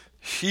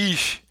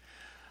 Sheesh.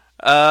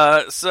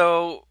 But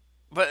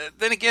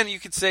then again, you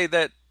could say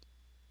that,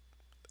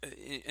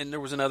 and there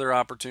was another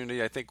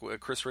opportunity. I think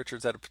Chris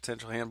Richards had a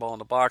potential handball in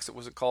the box that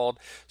wasn't called.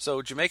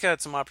 So Jamaica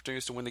had some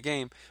opportunities to win the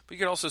game. But you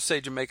could also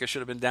say Jamaica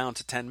should have been down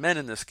to 10 men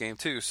in this game,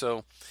 too.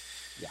 So,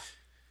 yeah.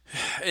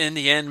 In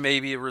the end,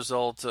 maybe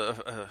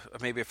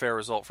maybe a fair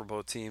result for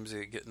both teams,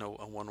 getting a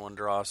 1-1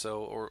 draw.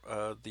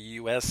 So, the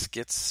U.S.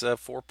 gets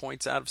 4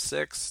 points out of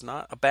 6.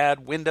 Not a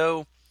bad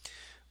window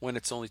when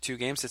it's only 2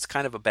 games. It's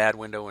kind of a bad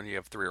window when you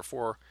have 3 or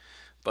 4,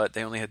 but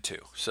they only had 2.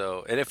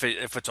 So, and if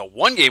it's a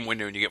 1-game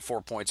window and you get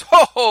 4 points,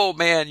 oh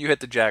man, you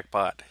hit the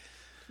jackpot.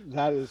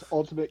 That is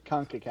ultimate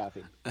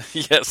CONCACAFing.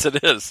 Yes,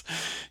 it is.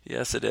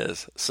 Yes, it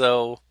is.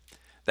 So.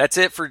 That's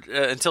it for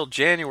until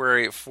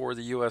January for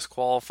the U.S.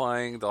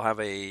 qualifying. They'll have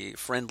a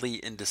friendly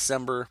in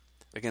December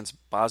against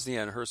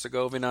Bosnia and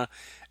Herzegovina.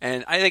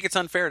 And I think it's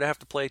unfair to have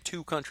to play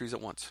 2 countries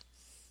at once.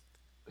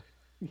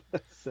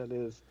 Yes, it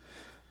is.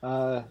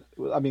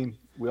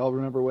 We all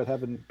remember what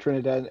happened in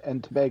Trinidad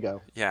and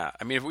Tobago. Yeah.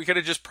 If we could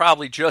have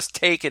probably just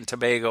taken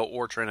Tobago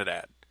or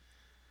Trinidad,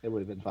 it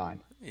would have been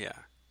fine. Yeah.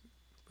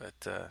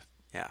 But,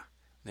 yeah.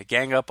 They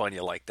gang up on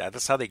you like that.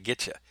 That's how they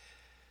get you.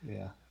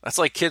 Yeah. That's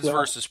like kids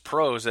versus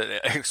pros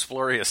at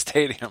Exploria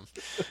Stadium.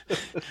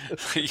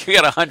 You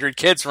got 100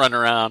 kids running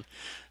around.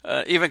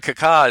 Even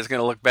Kaká is going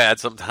to look bad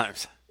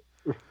sometimes.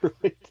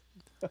 Right.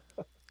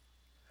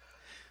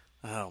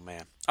 Oh,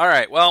 man. All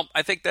right. Well,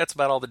 I think that's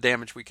about all the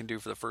damage we can do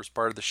for the first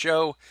part of the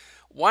show.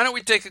 Why don't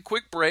we take a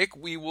quick break?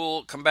 We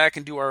will come back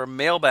and do our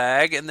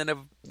mailbag, and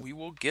then we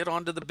will get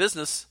on to the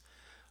business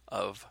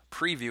of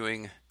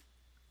previewing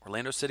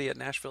Orlando City at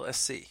Nashville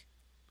SC.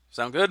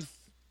 Sound good?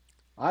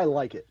 I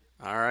like it.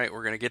 All right,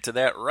 we're going to get to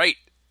that right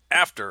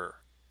after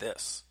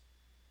this.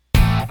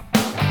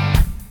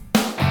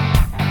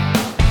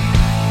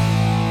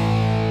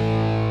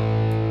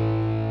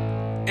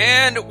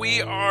 And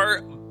we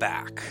are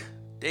back.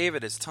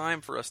 David, it's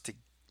time for us to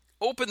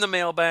open the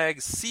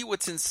mailbag, see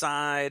what's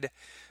inside.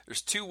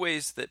 There's 2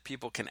 ways that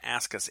people can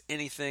ask us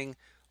anything.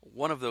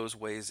 One of those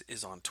ways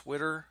is on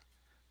Twitter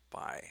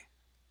by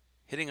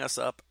hitting us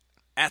up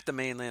at the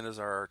Mainland as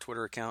our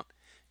Twitter account.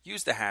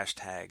 Use the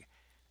hashtag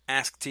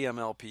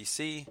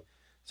AskTMLPC.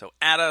 So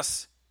add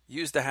us,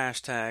 use the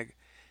hashtag,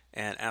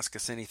 and ask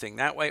us anything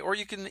that way. Or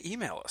you can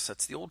email us.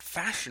 That's the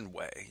old-fashioned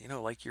way,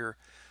 like your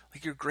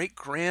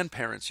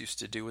great-grandparents used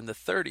to do in the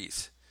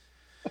 30s.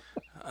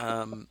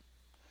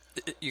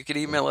 You can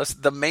email us.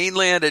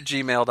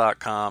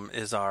 Themainland@gmail.com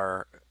is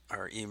our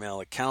email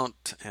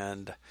account,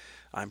 and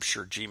I'm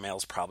sure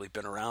Gmail's probably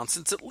been around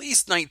since at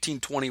least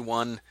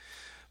 1921.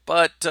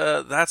 But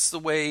that's the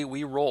way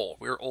we roll.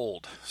 We're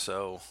old,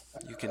 so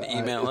you can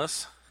email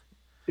us.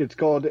 It's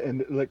called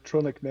an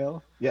electronic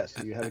mail. Yes,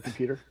 you have a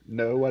computer.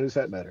 No, why does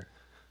that matter?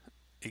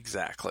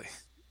 Exactly.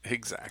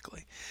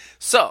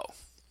 So,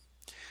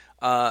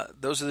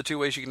 those are the two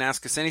ways you can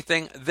ask us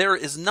anything. There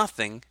is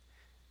nothing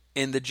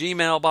in the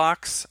Gmail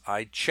box.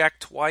 I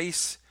checked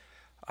twice.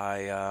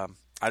 I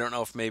don't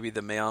know if maybe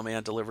the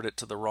mailman delivered it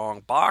to the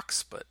wrong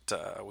box, but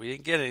we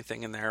didn't get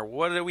anything in there.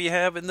 What do we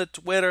have in the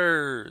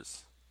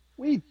Twitters?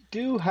 We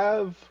do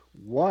have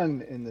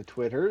one in the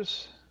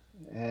Twitters,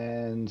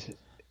 and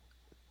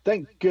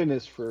thank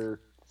goodness for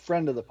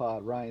friend of the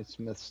pod, Ryan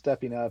Smith,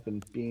 stepping up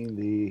and being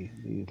the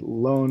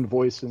lone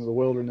voice in the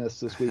wilderness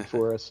this week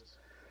for us.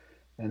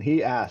 And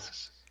he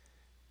asks,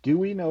 do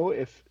we know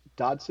if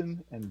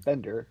Dodson and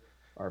Bender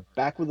are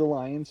back with the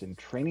Lions and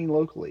training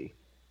locally?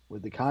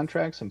 With the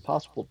contracts and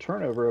possible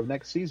turnover of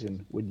next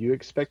season, would you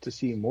expect to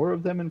see more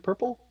of them in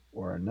purple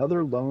or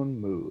another loan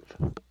move?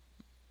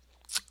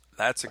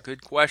 That's a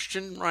good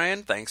question,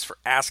 Ryan. Thanks for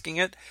asking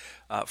it.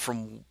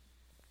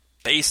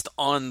 Based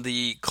on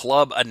the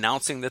club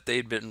announcing that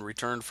they'd been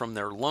returned from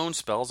their loan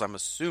spells, I'm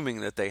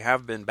assuming that they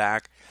have been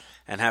back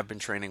and have been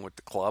training with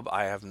the club.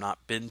 I have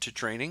not been to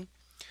training,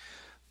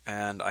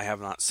 and I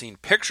have not seen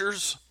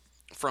pictures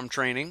from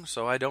training,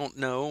 so I don't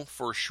know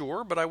for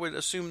sure, but I would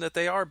assume that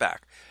they are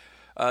back.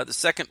 The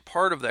second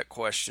part of that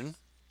question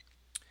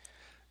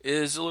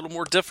is a little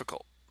more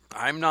difficult.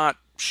 I'm not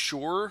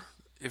sure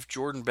if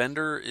Jordan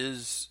Bender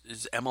is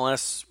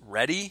MLS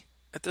ready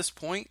at this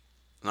point.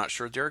 I'm not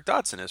sure Derek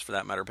Dodson is, for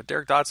that matter, but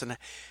Derek Dodson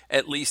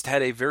at least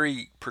had a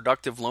very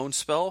productive loan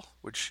spell,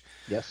 which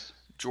yes,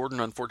 Jordan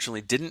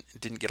unfortunately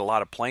didn't get a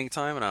lot of playing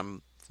time,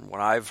 and from what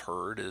I've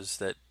heard is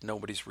that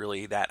nobody's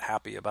really that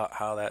happy about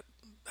how that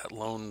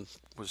loan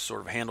was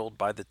sort of handled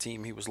by the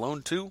team he was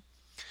loaned to.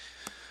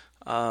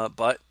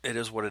 But it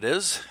is what it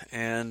is,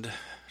 and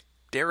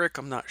Derek,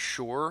 I'm not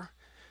sure.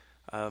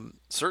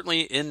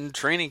 Certainly in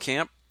training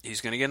camp, he's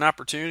going to get an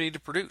opportunity to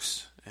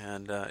produce,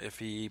 and if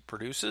he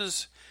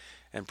produces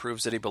and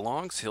proves that he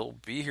belongs, he'll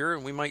be here,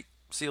 and we might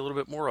see a little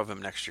bit more of him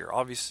next year.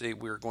 Obviously,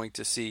 we're going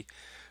to see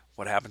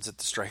what happens at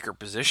the striker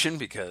position,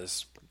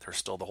 because there's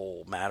still the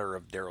whole matter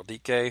of Daryl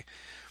Dike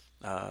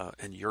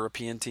and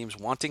European teams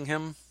wanting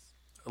him,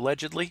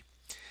 allegedly.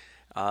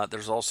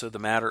 There's also the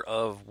matter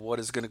of what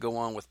is going to go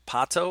on with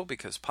Pato,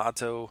 because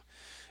Pato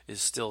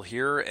is still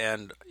here,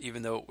 and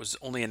even though it was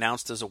only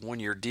announced as a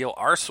one-year deal,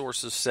 our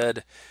sources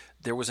said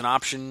there was an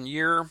option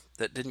year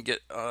that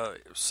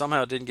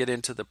somehow didn't get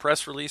into the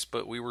press release,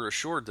 but we were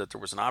assured that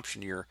there was an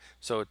option year,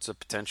 so it's a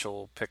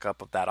potential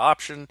pickup of that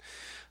option.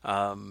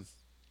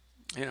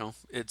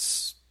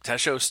 It's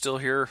Tesho's still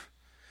here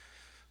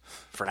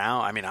for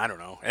now. I mean, I don't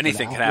know.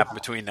 Anything can happen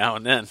between now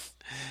and then.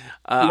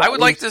 I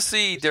would like to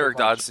see Derek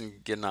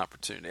Dodson get an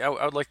opportunity. I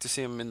would like to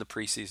see him in the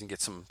preseason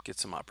get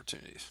some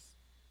opportunities.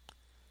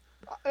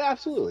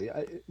 Absolutely.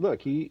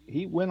 Look,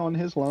 he went on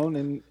his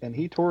loan and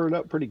he tore it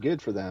up pretty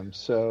good for them.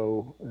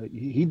 So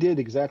he did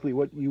exactly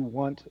what you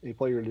want a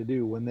player to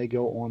do when they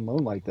go on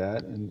loan like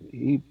that. And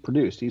he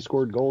produced. He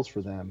scored goals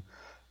for them.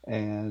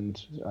 And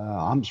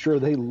I'm sure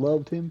they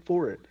loved him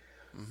for it.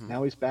 Mm-hmm.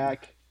 Now he's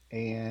back.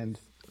 And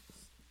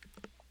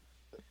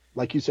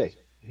like you say,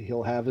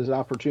 he'll have his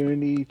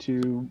opportunity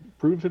to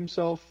prove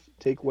himself,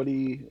 take what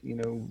he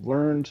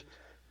learned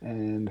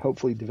and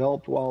hopefully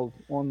developed while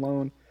on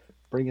loan,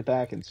 bring it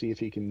back and see if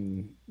he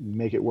can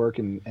make it work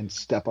and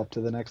step up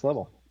to the next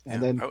level.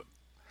 And then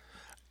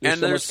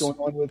there's so much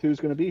going on with who's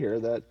going to be here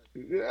that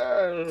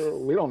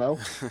we don't know.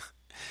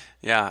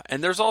 Yeah,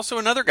 and there's also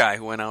another guy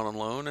who went out on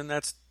loan, and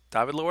that's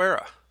David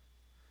Loera.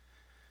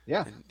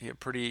 Yeah. And he had a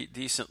pretty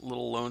decent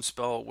little loan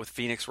spell with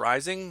Phoenix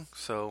Rising,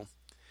 so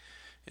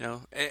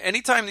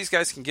anytime these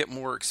guys can get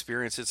more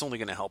experience, it's only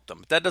going to help them.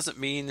 But that doesn't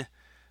mean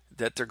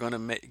that they're going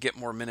to get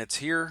more minutes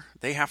here.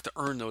 They have to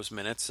earn those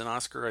minutes, and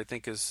Oscar, I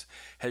think, has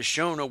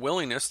shown a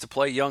willingness to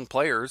play young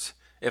players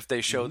if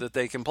they show that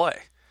they can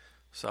play.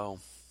 So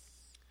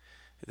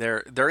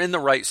they're in the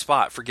right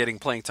spot for getting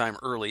playing time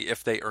early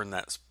if they earn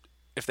that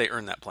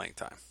playing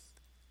time.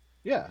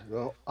 Yeah,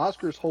 well,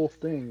 Oscar's whole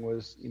thing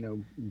was,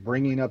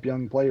 bringing up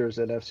young players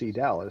at FC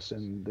Dallas,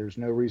 and there's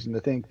no reason to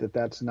think that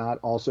that's not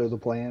also the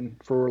plan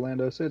for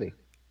Orlando City.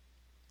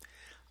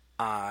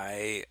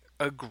 I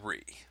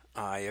agree.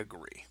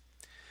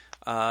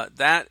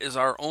 That is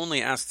our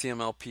only Ask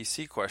TML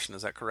PC question.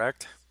 Is that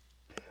correct?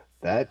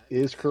 That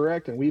is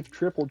correct, and we've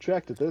triple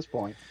checked at this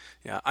point.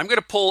 Yeah, I'm going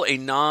to pull a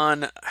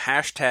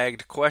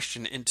non-hashtagged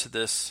question into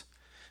this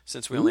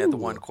since we only had the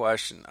one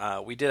question.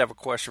 We did have a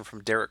question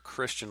from Derek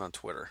Christian on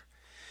Twitter,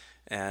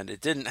 and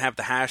it didn't have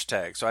the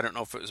hashtag, so I don't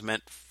know if it was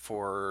meant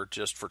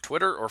just for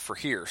Twitter or for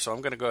here. So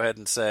I'm going to go ahead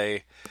and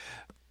say,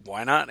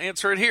 why not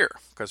answer it here?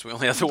 Because we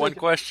only have the one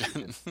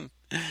question.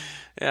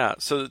 Yeah,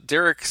 so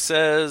Derek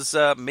says,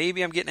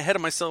 maybe I'm getting ahead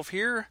of myself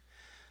here,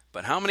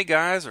 but how many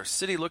guys are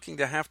City looking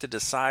to have to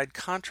decide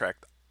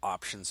contract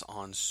options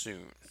on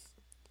soon.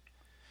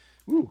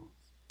 Ooh.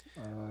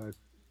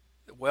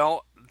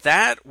 Well,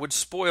 that would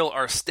spoil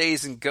our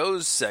stays and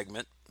goes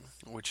segment,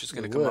 which is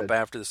going to come up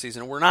after the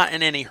season. We're not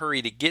in any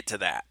hurry to get to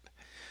that.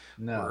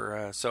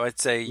 No. So I'd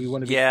say, we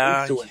want to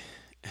yeah. be close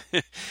to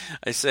it.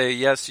 I say,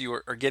 yes, you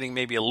are getting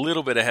maybe a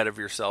little bit ahead of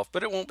yourself,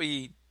 but it won't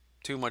be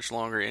too much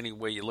longer any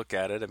way you look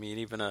at it. I mean,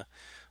 even a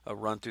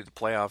run through the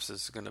playoffs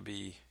is going to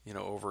be,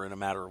 over in a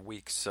matter of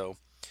weeks. So,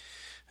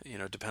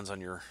 it depends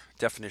on your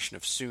definition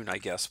of soon, I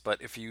guess.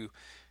 But if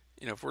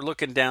if we're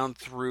looking down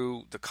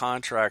through the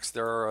contracts,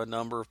 there are a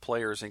number of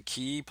players and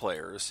key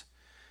players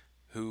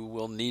who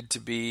will need to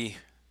be,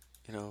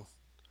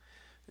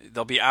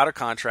 they'll be out of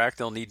contract,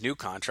 they'll need new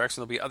contracts,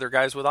 and there'll be other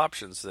guys with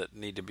options that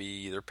need to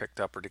be either picked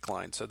up or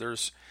declined. So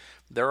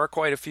there are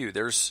quite a few.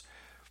 There's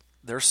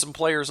some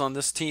players on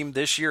this team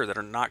this year that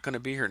are not going to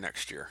be here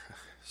next year.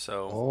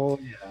 So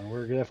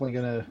we're definitely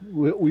gonna.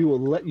 We will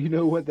let you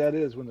know what that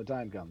is when the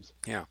time comes.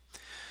 Yeah.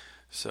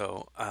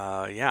 So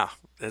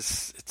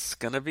it's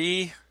gonna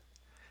be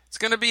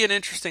an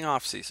interesting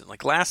offseason.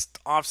 Like last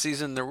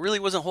offseason, there really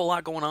wasn't a whole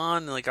lot going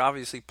on. Like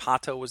obviously,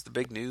 Pato was the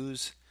big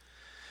news.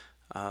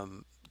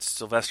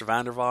 Sylvester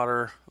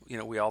Vandervader,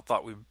 we all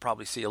thought we'd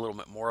probably see a little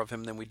bit more of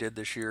him than we did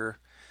this year.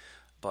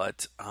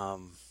 But,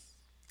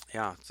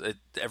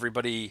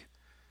 everybody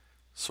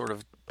sort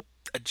of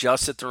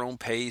adjusts at their own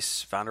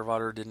pace.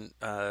 Vandervader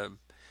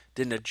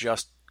didn't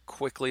adjust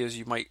quickly as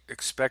you might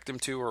expect him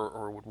to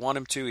or would want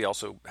him to. He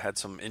also had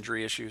some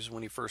injury issues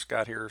when he first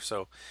got here.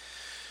 So,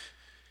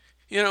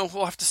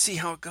 we'll have to see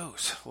how it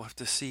goes. We'll have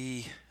to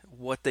see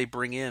what they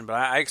bring in. But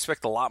I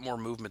expect a lot more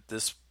movement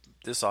this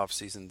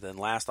offseason than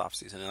last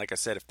offseason. And like I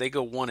said, if they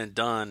go one and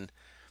done,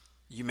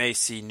 you may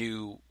see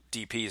new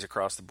DPs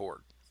across the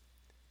board.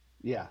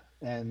 Yeah,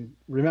 and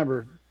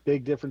remember,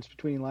 big difference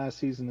between last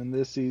season and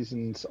this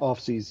season's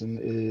offseason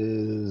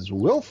is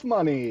Wilf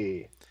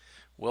money.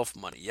 Wilf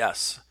money,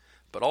 yes.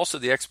 But also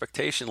the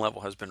expectation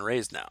level has been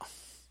raised now.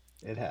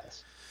 It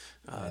has.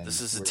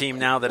 This is a team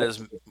now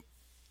that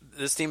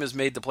this team has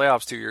made the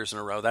playoffs 2 years in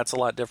a row. That's a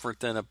lot different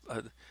than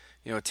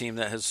a team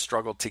that has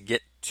struggled to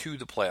get to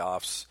the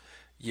playoffs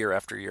year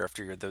after year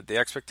after year. The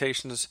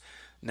expectations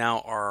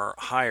now are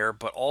higher,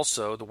 but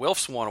also the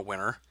Wilfs want a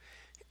winner,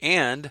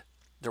 and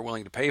they're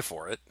willing to pay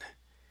for it.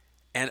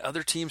 And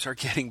other teams are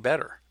getting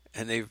better.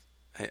 And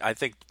I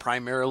think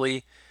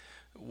primarily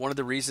one of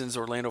the reasons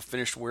Orlando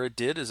finished where it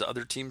did is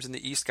other teams in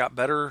the East got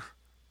better,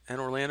 and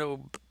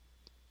Orlando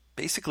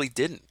basically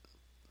didn't.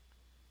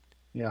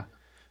 Yeah.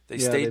 They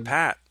stayed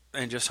pat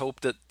and just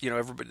hoped that,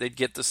 everybody they'd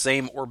get the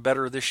same or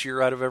better this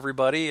year out of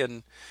everybody.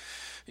 And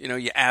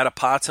you add a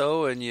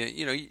Pato and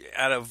you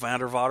add a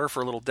Vandervader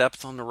for a little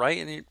depth on the right,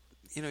 and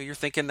you're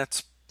thinking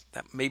that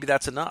maybe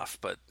that's enough,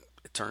 but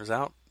it turns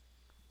out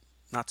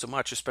not so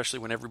much, especially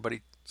when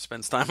everybody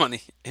spends time on the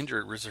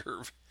injured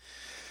reserve.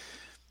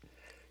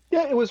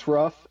 Yeah, it was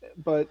rough,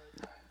 but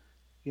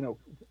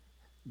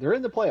they're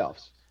in the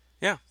playoffs.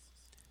 Yeah.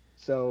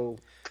 So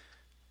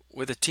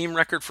with a team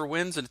record for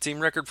wins and a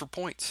team record for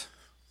points.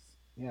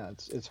 Yeah,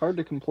 it's hard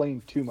to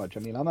complain too much. I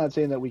mean, I'm not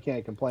saying that we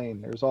can't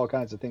complain. There's all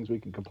kinds of things we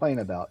can complain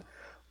about.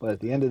 But at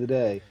the end of the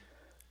day,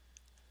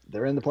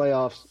 they're in the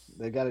playoffs.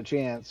 They got a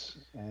chance.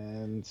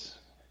 And,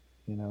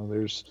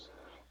 there's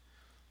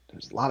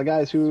a lot of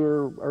guys who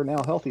are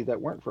now healthy that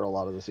weren't for a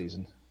lot of the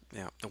season.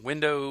 Yeah, the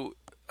window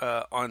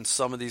on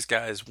some of these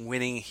guys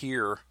winning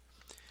here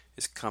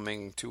is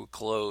coming to a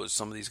close.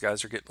 Some of these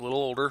guys are getting a little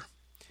older.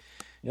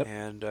 Yep.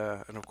 And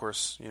of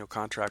course,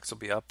 contracts will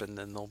be up, and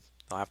then they'll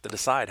have to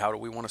decide, how do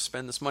we want to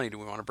spend this money? Do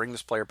we want to bring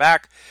this player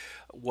back?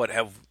 What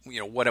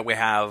do we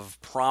have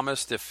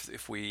promised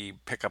if we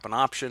pick up an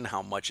option?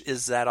 How much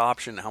is that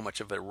option? How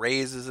much of a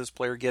raise is this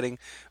player getting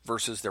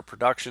versus their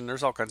production?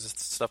 There's all kinds of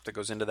stuff that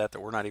goes into that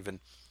we're not even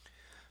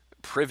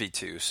privy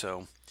to.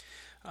 So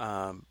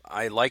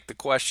I like the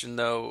question,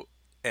 though,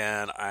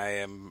 and I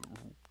am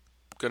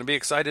going to be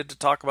excited to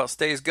talk about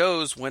stays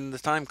goes when the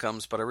time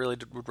comes, but I really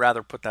would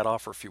rather put that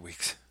off for a few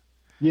weeks.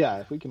 Yeah,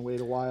 if we can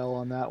wait a while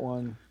on that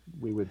one,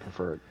 we would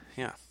prefer it.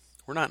 Yeah,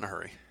 we're not in a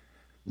hurry.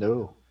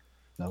 No.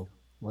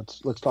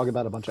 Let's talk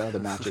about a bunch of other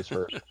matches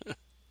first.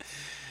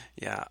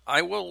 Yeah,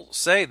 I will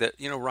say that,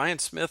 Ryan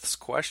Smith's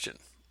question,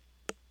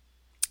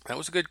 that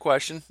was a good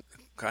question.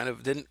 Kind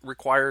of didn't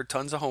require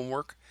tons of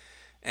homework,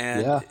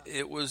 and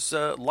it was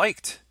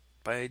liked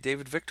by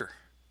David Victor.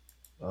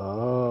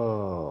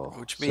 Oh.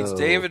 Which means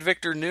David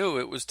Victor knew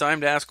it was time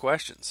to ask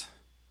questions.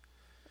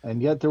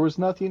 And yet there was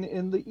nothing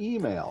in the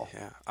email.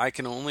 Yeah, I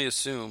can only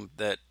assume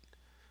that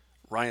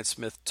Ryan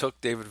Smith took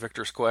David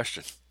Victor's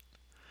question.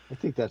 I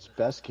think that's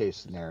best case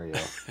scenario.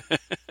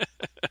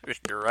 I think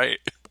you're right.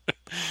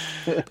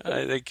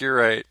 I think you're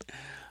right.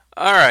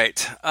 All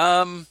right.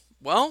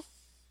 Well,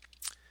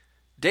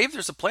 Dave,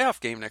 there's a playoff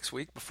game next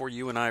week before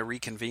you and I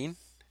reconvene.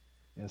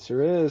 Yes,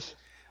 there is.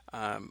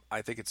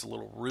 I think it's a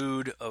little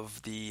rude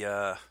of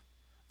the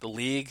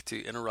league to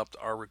interrupt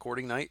our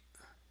recording night.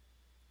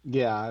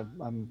 Yeah,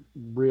 I'm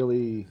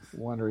really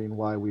wondering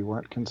why we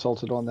weren't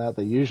consulted on that.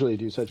 They usually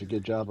do such a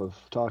good job of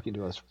talking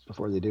to us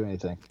before they do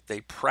anything,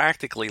 They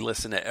practically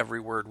listen to every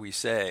word we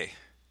say.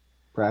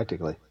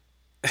 practically.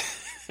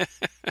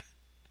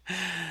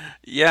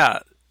 Yeah,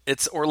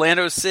 it's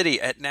Orlando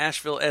City at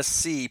Nashville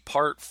SC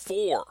Part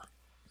 4.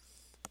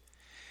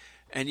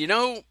 And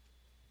the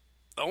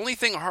only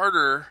thing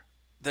harder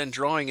than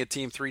drawing a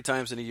team 3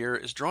 times in a year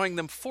is drawing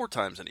them 4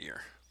 times in a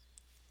year.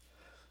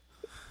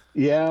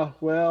 Yeah,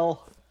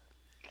 well,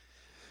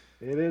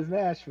 it is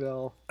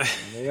Nashville, and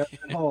they are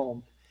at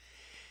home.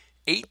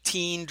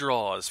 18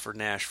 draws for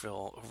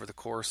Nashville over the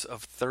course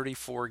of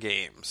 34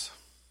 games.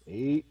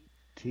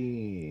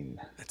 18.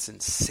 That's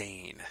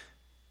insane.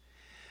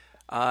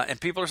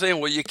 And people are saying,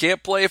 well, you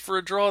can't play for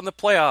a draw in the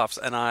playoffs.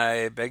 And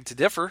I beg to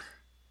differ.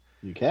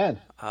 You can.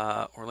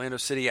 Orlando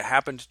City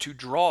happened to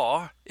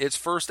draw its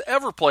first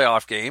ever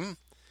playoff game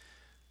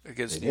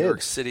against New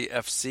York City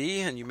FC.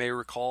 And you may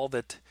recall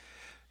that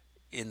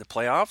in the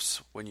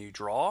playoffs, when you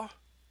draw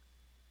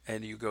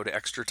and you go to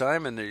extra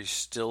time and there's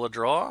still a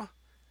draw,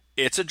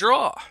 it's a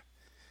draw.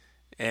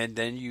 And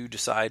then you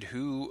decide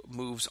who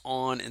moves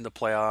on in the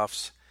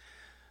playoffs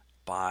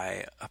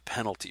by a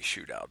penalty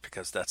shootout,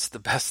 because that's the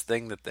best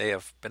thing that they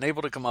have been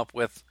able to come up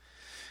with.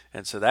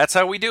 And so that's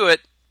how we do it.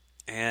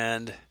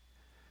 And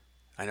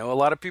I know a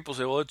lot of people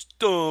say, well, it's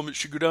dumb, it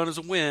should go down as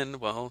a win.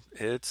 Well,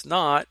 it's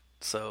not,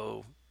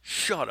 so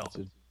shut up.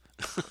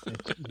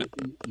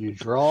 You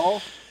draw,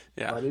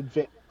 yeah. but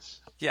advance.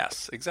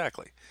 Yes,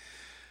 exactly.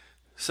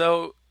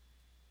 So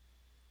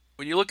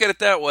when you look at it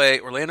that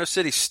way, Orlando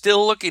City's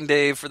still looking,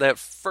 Dave, for that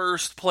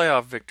first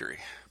playoff victory.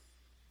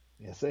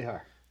 Yes, they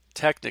are.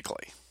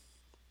 Technically.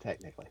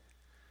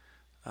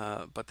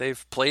 But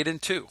they've played in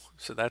 2,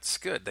 so that's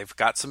good. They've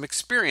got some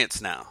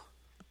experience now.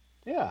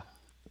 Yeah.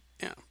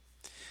 Yeah.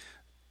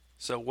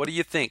 So what do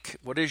you think?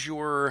 What is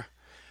your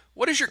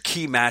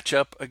key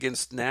matchup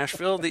against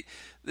Nashville?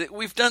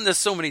 We've done this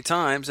so many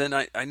times, and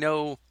I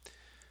know,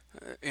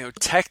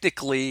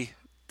 technically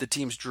the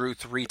teams drew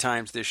 3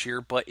 times this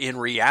year, but in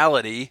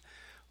reality,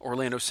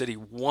 Orlando City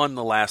won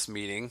the last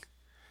meeting.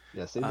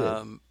 Yes, they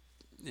did.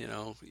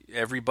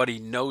 Everybody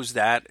knows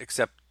that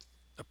except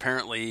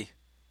apparently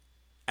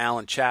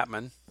Alan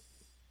Chapman.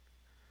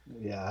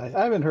 Yeah,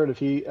 I haven't heard if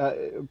he.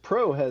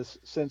 Pro has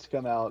since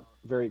come out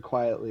very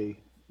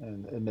quietly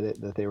and admitted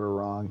that they were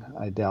wrong.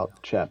 I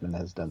doubt Chapman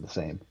has done the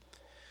same.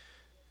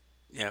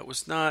 Yeah, it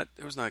was not good.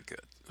 It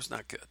was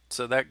not good.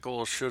 So that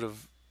goal should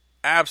have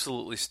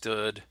absolutely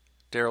stood.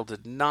 Daryl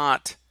did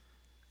not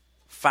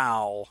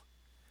foul,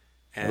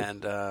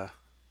 and that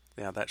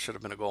should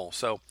have been a goal.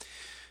 So,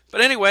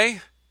 but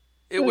anyway,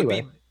 it would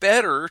be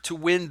better to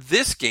win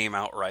this game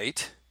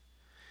outright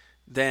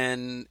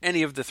than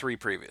any of the 3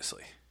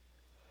 previously.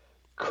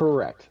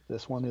 Correct.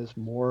 This one is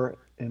more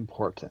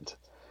important.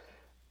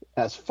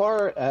 As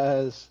far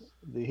as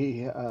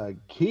the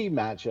key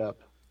matchup,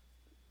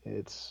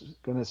 it's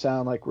going to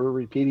sound like we're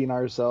repeating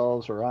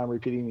ourselves, or I'm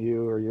repeating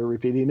you, or you're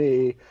repeating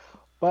me,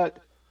 but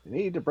we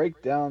need to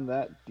break down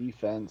that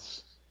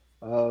defense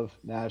of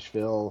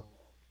Nashville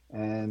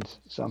and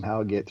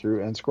somehow get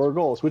through and score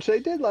goals, which they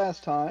did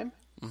last time.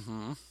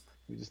 Mm-hmm.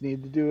 We just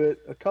need to do it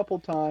a couple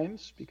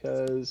times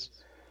because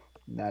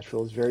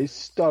Nashville is very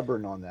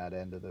stubborn on that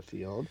end of the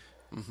field.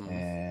 Mm-hmm.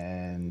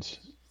 And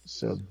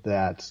so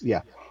that's,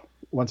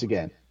 once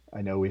again,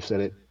 I know we've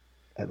said it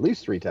at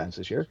least 3 times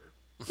this year,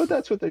 but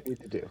that's what they need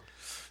to do.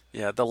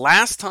 Yeah, the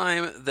last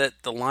time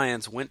that the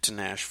Lions went to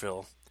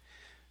Nashville,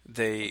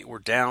 they were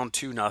down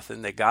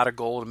 2-0. They got a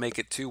goal to make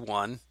it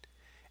 2-1.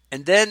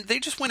 And then they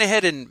just went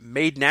ahead and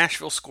made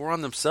Nashville score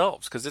on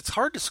themselves, because it's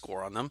hard to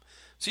score on them.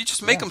 So you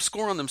just make them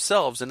score on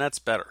themselves, and that's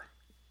better.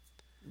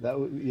 That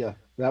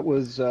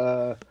was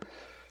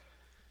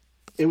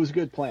it was a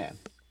good plan.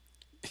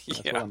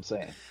 That's what I'm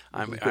saying.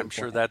 I'm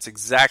sure that's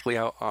exactly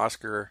how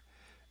Oscar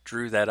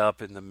drew that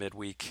up in the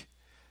midweek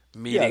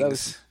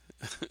meetings.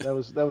 That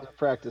was a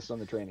practice on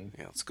the training.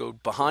 Yeah, let's go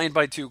behind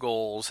by 2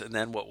 goals, and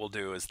then what we'll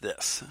do is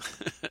this.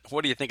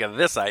 What do you think of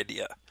this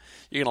idea?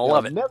 You're going to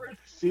love it. Never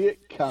see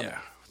it coming. Yeah.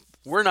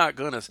 We're not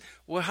going to.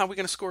 Well, how are we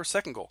going to score a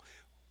second goal?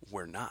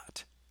 We're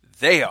not.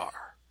 They are.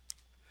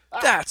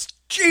 That's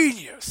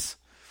genius.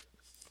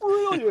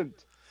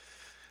 Brilliant.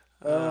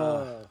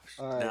 All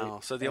right. No,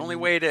 so the only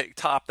way to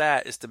top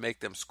that is to make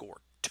them score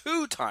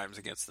 2 times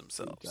against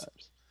themselves. 2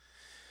 times.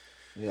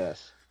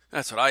 Yes.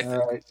 That's what I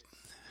think.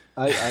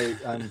 All right.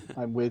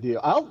 I'm with you.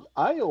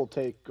 I'll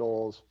take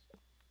goals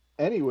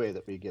any way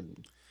that we get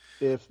them.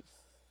 If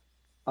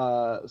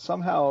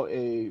somehow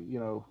a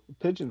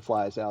pigeon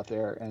flies out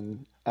there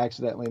and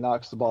accidentally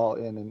knocks the ball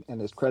in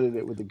and is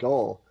credited with the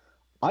goal,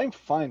 I'm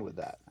fine with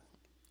that.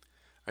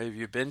 Have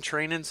you been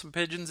training some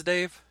pigeons,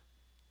 Dave?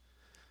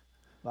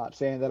 Not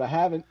saying that I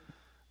haven't.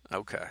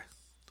 Okay.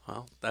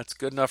 Well, that's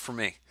good enough for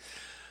me.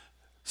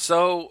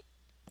 So,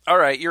 all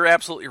right, you're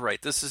absolutely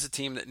right. This is a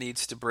team that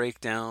needs to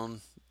break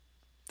down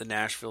the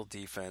Nashville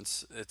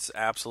defense. It's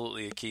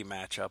absolutely a key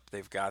matchup.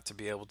 They've got to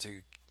be able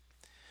to.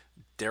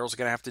 Daryl's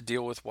going to have to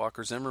deal with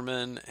Walker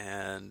Zimmerman,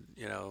 and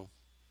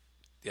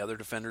The other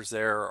defenders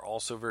there are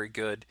also very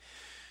good.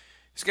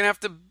 He's gonna have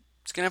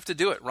to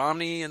do it.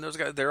 Romney and those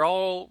guys, they're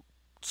all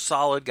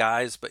solid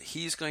guys, but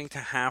he's going to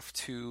have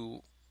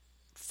to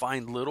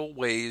find little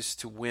ways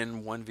to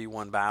win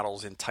 1v1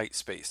 battles in tight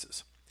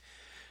spaces.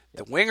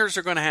 The wingers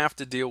are going to have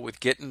to deal with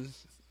getting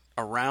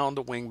around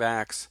the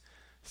wingbacks,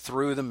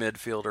 through the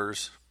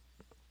midfielders,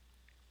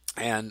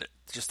 and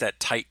just that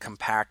tight,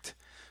 compact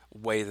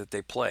way that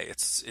they play.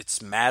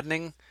 It's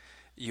maddening.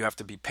 You have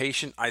to be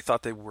patient. I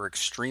thought they were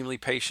extremely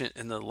patient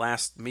in the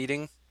last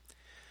meeting,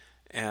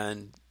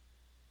 and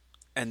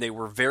they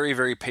were very,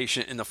 very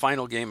patient in the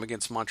final game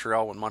against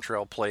Montreal when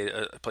Montreal plays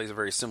a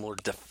very similar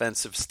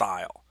defensive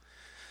style.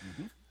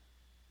 Mm-hmm.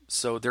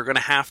 So they're going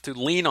to have to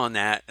lean on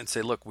that and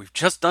say, look, we've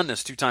just done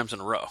this 2 times in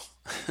a row.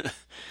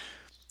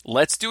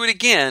 Let's do it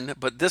again,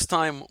 but this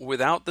time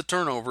without the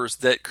turnovers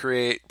that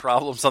create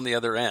problems on the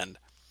other end.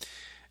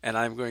 And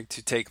I'm going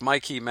to take my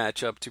key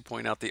matchup to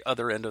point out the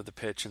other end of the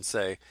pitch and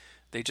say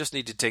they just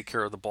need to take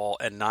care of the ball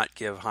and not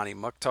give Hani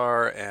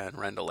Mukhtar and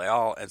Randall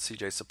Leal and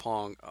CJ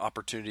Sapong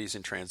opportunities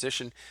in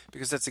transition,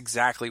 because that's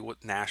exactly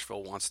what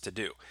Nashville wants to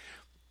do.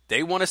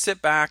 They want to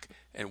sit back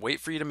and wait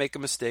for you to make a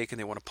mistake, and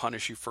they want to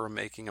punish you for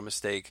making a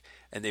mistake,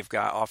 and they've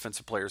got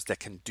offensive players that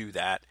can do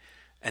that,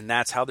 and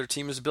that's how their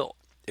team is built.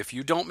 If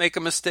you don't make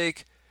a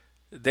mistake,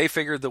 they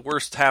figure the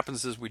worst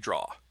happens is we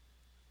draw.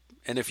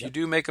 And if you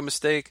do make a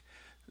mistake,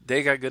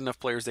 they got good enough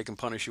players they can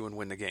punish you and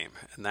win the game.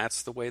 And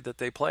that's the way that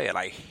they play. And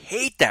I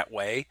hate that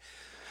way,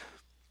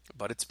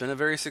 but it's been a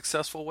very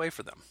successful way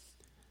for them.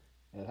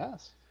 It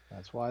has.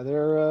 That's why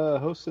they're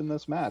hosting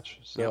this match.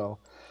 So,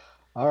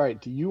 All right.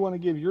 Do you want to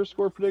give your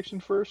score prediction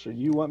first, or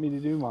you want me to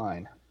do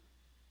mine?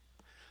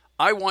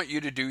 I want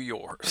you to do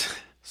yours.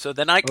 So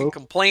then I can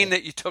complain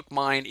that you took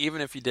mine,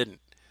 even if you didn't.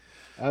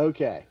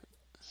 Okay.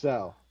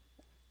 So,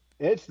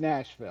 it's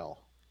Nashville.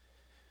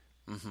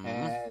 Mm-hmm.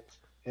 And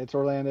it's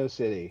Orlando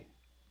City.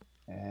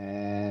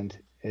 And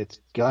it's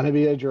going to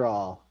be a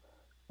draw.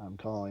 I'm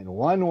calling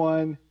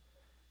 1-1,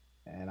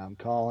 and I'm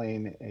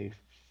calling a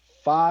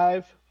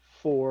 5-4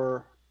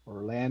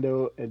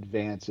 Orlando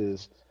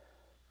advances,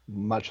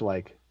 much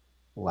like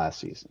last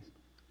season.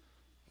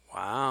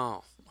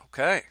 Wow.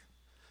 Okay.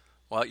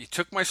 Well, you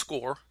took my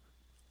score.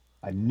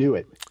 I knew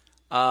it.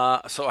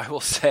 So I will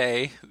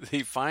say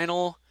the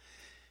final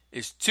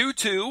is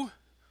 2-2.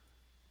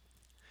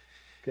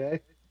 Okay.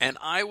 And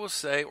I will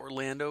say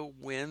Orlando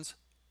wins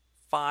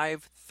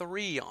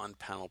 5-3 on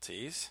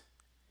penalties.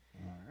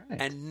 All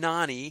right. And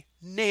Nani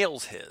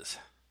nails his.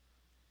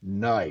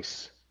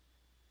 Nice.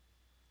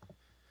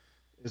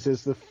 Is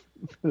this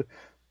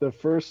the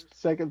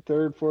first, second,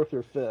 third, fourth,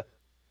 or fifth?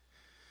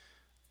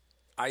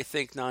 I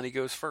think Nani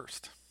goes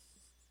first.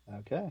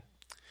 Okay.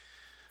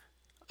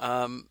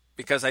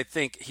 Because I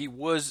think he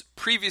was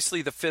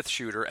previously the 5th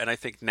shooter, and I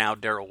think now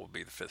Daryl will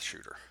be the 5th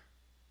shooter.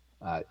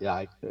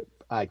 Yeah,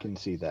 I can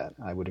see that.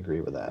 I would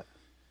agree with that.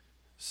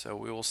 So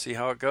we will see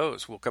how it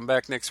goes. We'll come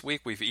back next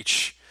week. We've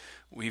each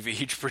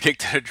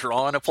predicted a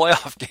draw in a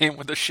playoff game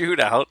with a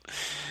shootout,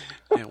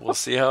 and we'll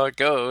see how it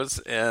goes.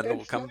 And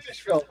we'll come.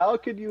 Nashville. How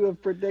could you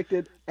have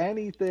predicted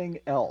anything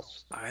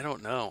else? I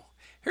don't know.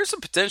 Here's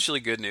some potentially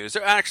good news.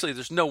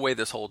 There's no way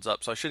this holds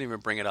up, so I shouldn't even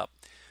bring it up.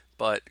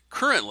 But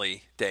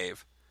currently,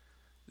 Dave,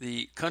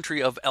 the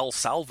country of El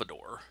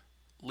Salvador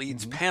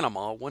leads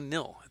Panama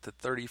 1-0 at the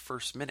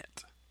 31st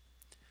minute.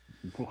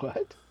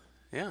 What?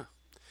 Yeah,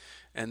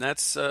 and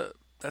that's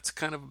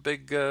kind of a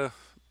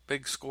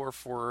big score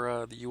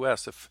for the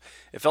U.S.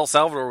 If El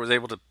Salvador was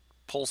able to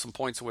pull some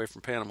points away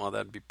from Panama,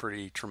 that'd be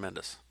pretty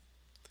tremendous.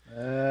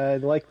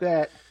 I'd like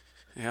that.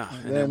 Yeah,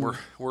 and then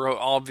we're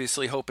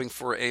obviously hoping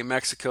for a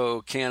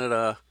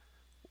Mexico-Canada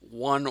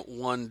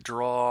 1-1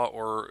 draw,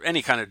 or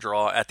any kind of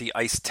draw at the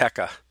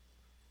Azteca.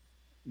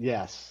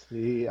 Yes,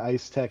 the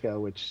Azteca,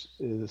 which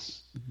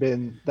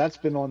that's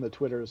been on the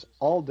Twitters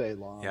all day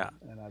long. Yeah.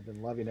 And I've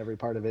been loving every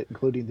part of it,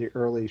 including the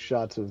early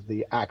shots of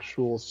the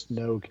actual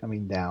snow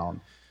coming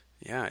down.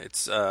 Yeah,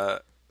 it's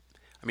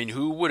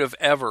who would have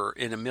ever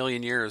in a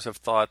million years have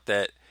thought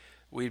that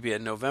we'd be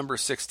at November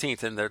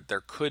 16th and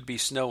there could be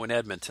snow in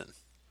Edmonton?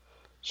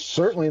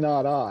 Certainly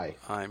not I.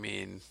 I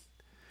mean,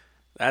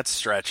 that's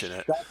stretching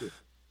it.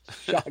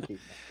 Shocking,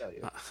 I tell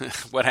you.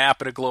 What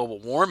happened to global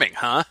warming,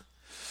 huh?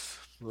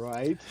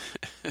 Right.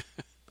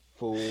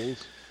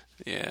 Fools.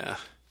 Yeah.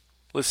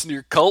 Listen to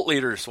your cult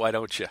leaders, why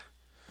don't you?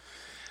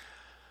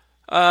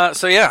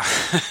 So yeah,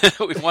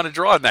 we want to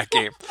draw in that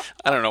game.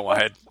 I don't know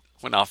why I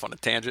went off on a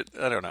tangent.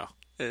 I don't know.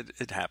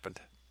 It happened.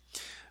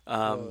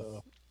 I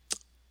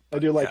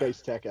do like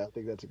Azteca. I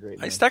think that's a great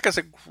name. Azteca's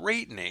a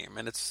great name,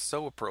 and it's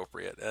so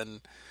appropriate.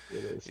 And it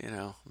is.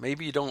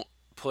 Maybe you don't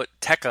put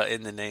Teca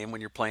in the name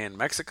when you're playing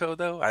Mexico,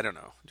 though. I don't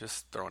know.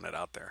 Just throwing it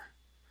out there.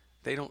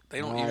 They don't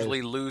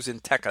usually lose in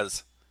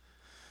Tecas.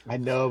 I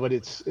know, but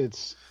it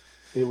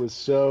was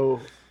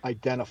so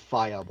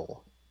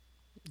identifiable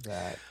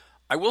that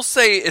I will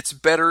say it's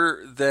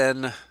better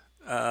than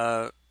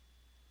what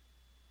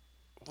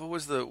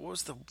was the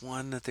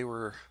one they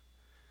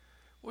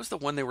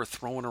were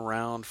throwing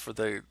around for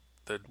the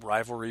the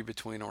rivalry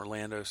between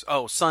Orlando's.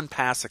 Oh, Sun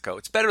Pacifico.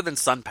 It's better than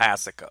Sun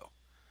Pacifico.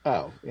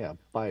 Oh, yeah,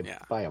 by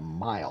a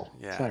mile.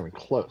 Yeah. It's not even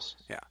close.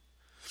 Yeah.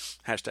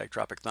 Hashtag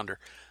Tropic Thunder.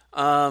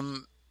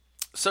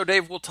 So,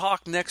 Dave, we'll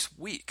talk next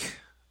week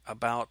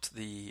about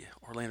the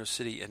Orlando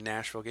City and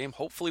Nashville game.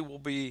 Hopefully, we'll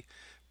be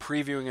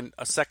previewing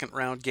a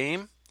second-round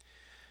game.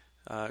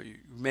 You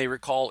may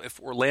recall if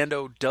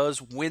Orlando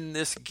does win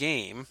this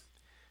game,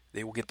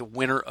 they will get the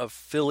winner of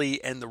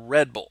Philly and the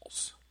Red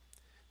Bulls.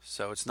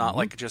 So it's not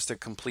like just a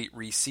complete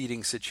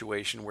reseeding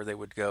situation where they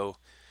would go,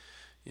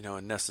 and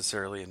wouldn't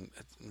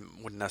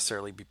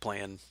necessarily be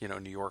playing,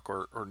 New York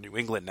or New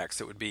England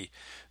next. It would be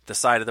the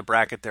side of the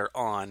bracket they're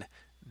on.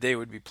 They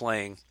would be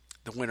playing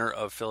the winner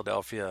of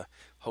Philadelphia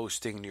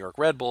hosting New York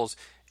Red Bulls.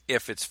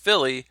 If it's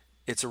Philly,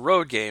 it's a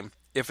road game.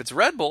 If it's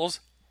Red Bulls,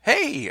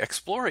 hey,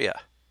 Exploria.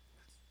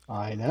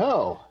 I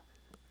know.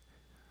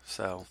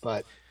 So,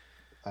 but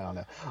I don't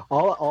know.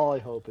 All I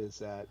hope is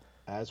that,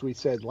 as we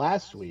said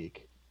last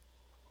week,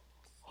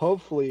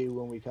 hopefully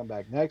when we come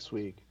back next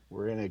week,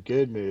 we're in a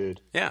good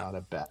mood, not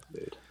a bad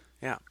mood.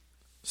 Yeah.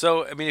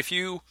 So, I mean, if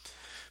you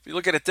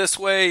look at it this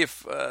way,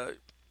 if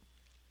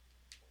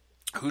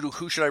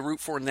who should I root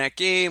for in that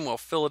game? Well,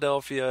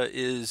 Philadelphia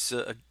is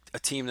a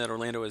team that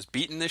Orlando has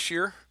beaten this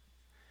year,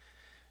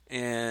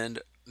 and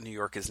New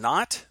York is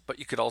not. But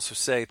you could also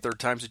say third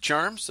time's a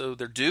charm, so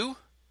they're due,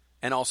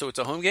 and also it's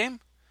a home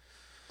game.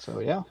 So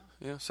yeah.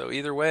 So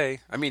either way,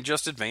 I mean,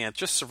 just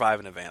survive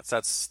and advance.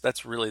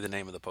 That's really the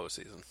name of the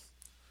postseason.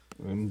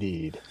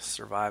 Indeed.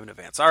 Survive and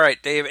advance. All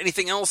right, Dave,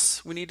 anything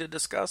else we need to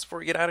discuss before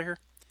we get out of here?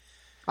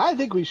 I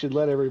think we should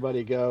let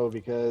everybody go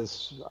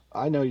because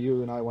I know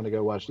you and I want to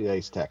go watch the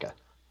Azteca.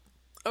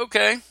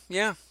 Okay,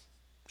 yeah,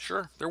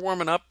 sure. They're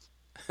warming up,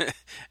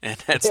 and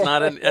that's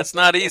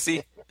not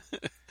easy.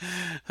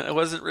 That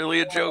wasn't really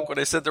a joke when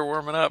I said they're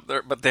warming up,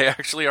 but they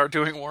actually are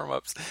doing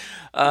warm-ups.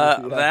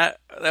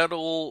 That'll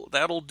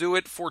do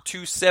it for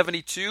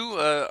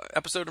 272,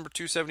 episode number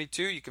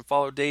 272. You can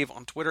follow Dave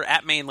on Twitter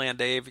at Mainland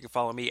Dave. You can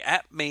follow me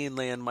at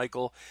Mainland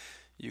Michael.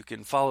 You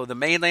can follow the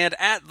Mainland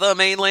at the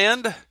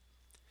Mainland.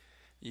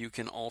 You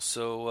can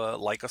also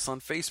like us on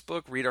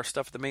Facebook, read our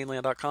stuff at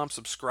themainland.com,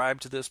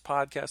 subscribe to this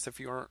podcast if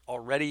you aren't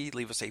already.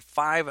 Leave us a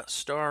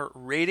 5-star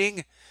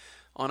rating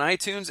on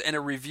iTunes and a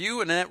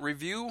review, and that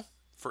review,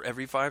 for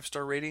every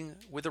 5-star rating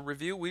with a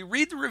review, we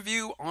read the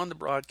review on the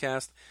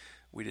broadcast.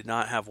 We did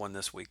not have one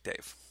this week,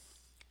 Dave.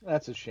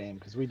 That's a shame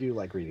because we do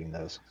like reading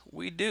those.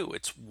 We do.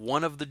 It's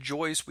one of the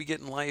joys we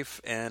get in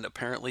life, and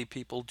apparently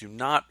people do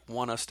not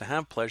want us to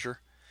have pleasure,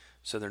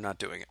 so they're not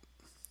doing it.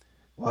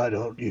 Why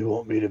don't you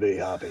want me to be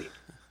happy?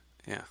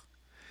 Yeah.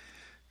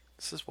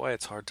 This is why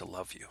it's hard to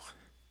love you,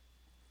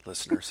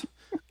 listeners.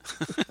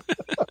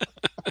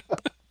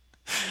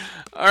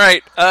 All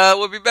right.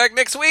 We'll be back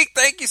next week.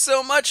 Thank you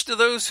so much to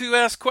those who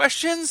ask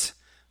questions.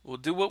 We'll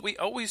do what we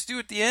always do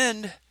at the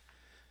end.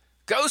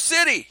 Go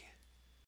City!